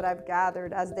 That's what I've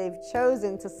gathered as they've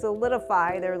chosen to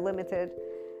solidify their limited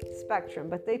spectrum.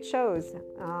 But they chose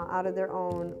out of their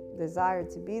own desire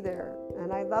to be there.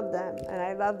 And I love them. And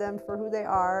I love them for who they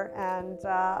are. And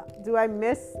do I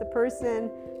miss the person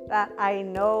that I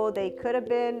know they could have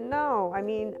been? No. I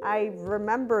mean, I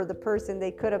remember the person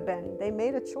they could have been. They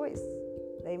made a choice.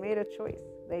 They made a choice.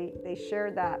 They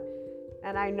shared that.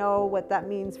 And I know what that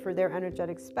means for their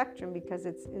energetic spectrum because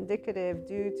it's indicative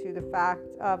due to the fact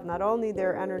of not only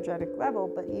their energetic level,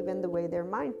 but even the way their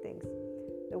mind thinks,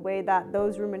 the way that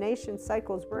those rumination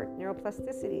cycles work,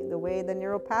 neuroplasticity, the way the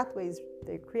neural pathways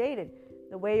they're created,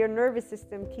 the way your nervous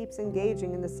system keeps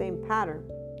engaging in the same pattern.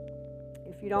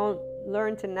 If you don't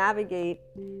learn to navigate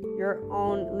your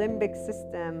own limbic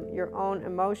system, your own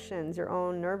emotions, your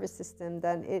own nervous system,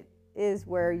 then it is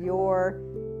where your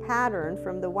pattern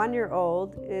from the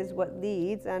 1-year-old is what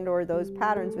leads, and or those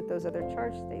patterns with those other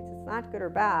charge states. It's not good or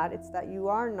bad. It's that you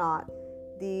are not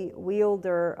the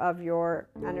wielder of your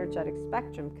energetic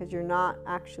spectrum because you're not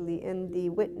actually in the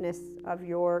witness of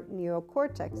your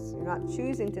neocortex. You're not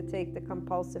choosing to take the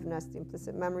compulsiveness, the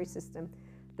implicit memory system,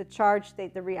 the charge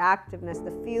state, the reactiveness,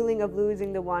 the feeling of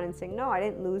losing the one and saying, no, I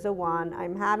didn't lose a one.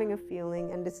 I'm having a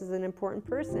feeling, and this is an important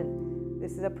person.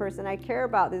 This is a person I care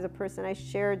about. This is a person I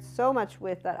shared so much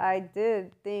with that I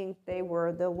did think they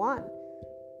were the one.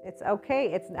 It's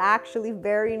okay. It's actually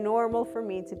very normal for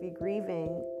me to be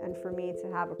grieving and for me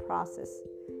to have a process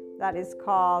that is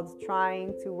called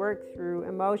trying to work through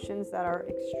emotions that are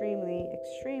extremely,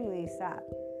 extremely sad.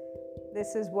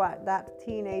 This is what that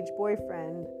teenage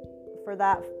boyfriend for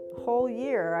that whole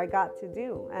year I got to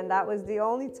do. And that was the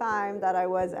only time that I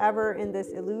was ever in this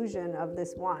illusion of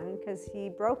this one, because he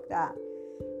broke that.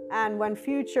 And when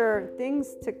future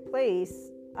things took place,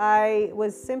 I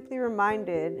was simply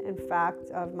reminded, in fact,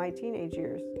 of my teenage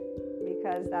years,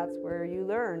 because that's where you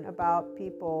learn about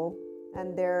people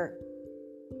and their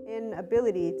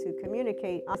inability to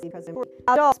communicate because they're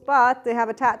adults, but they have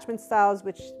attachment styles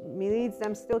which leads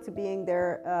them still to being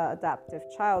their adaptive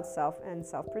child self and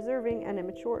self-preserving and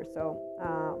immature. So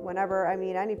whenever I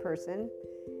meet any person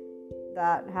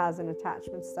that has an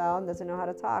attachment style and doesn't know how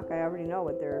to talk, I already know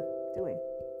what they're doing.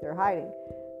 They're hiding.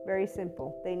 Very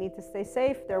simple. They need to stay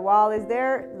safe. Their wall is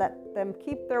there. Let them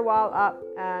keep their wall up,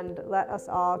 and let us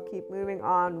all keep moving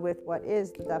on with what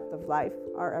is the depth of life,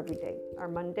 our everyday. Our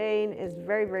mundane is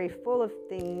very, very full of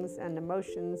things and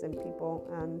emotions and people,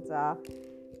 and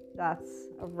that's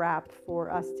a wrap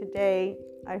for us today.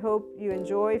 I hope you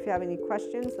enjoy. If you have any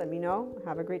questions, let me know.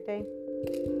 Have a great day.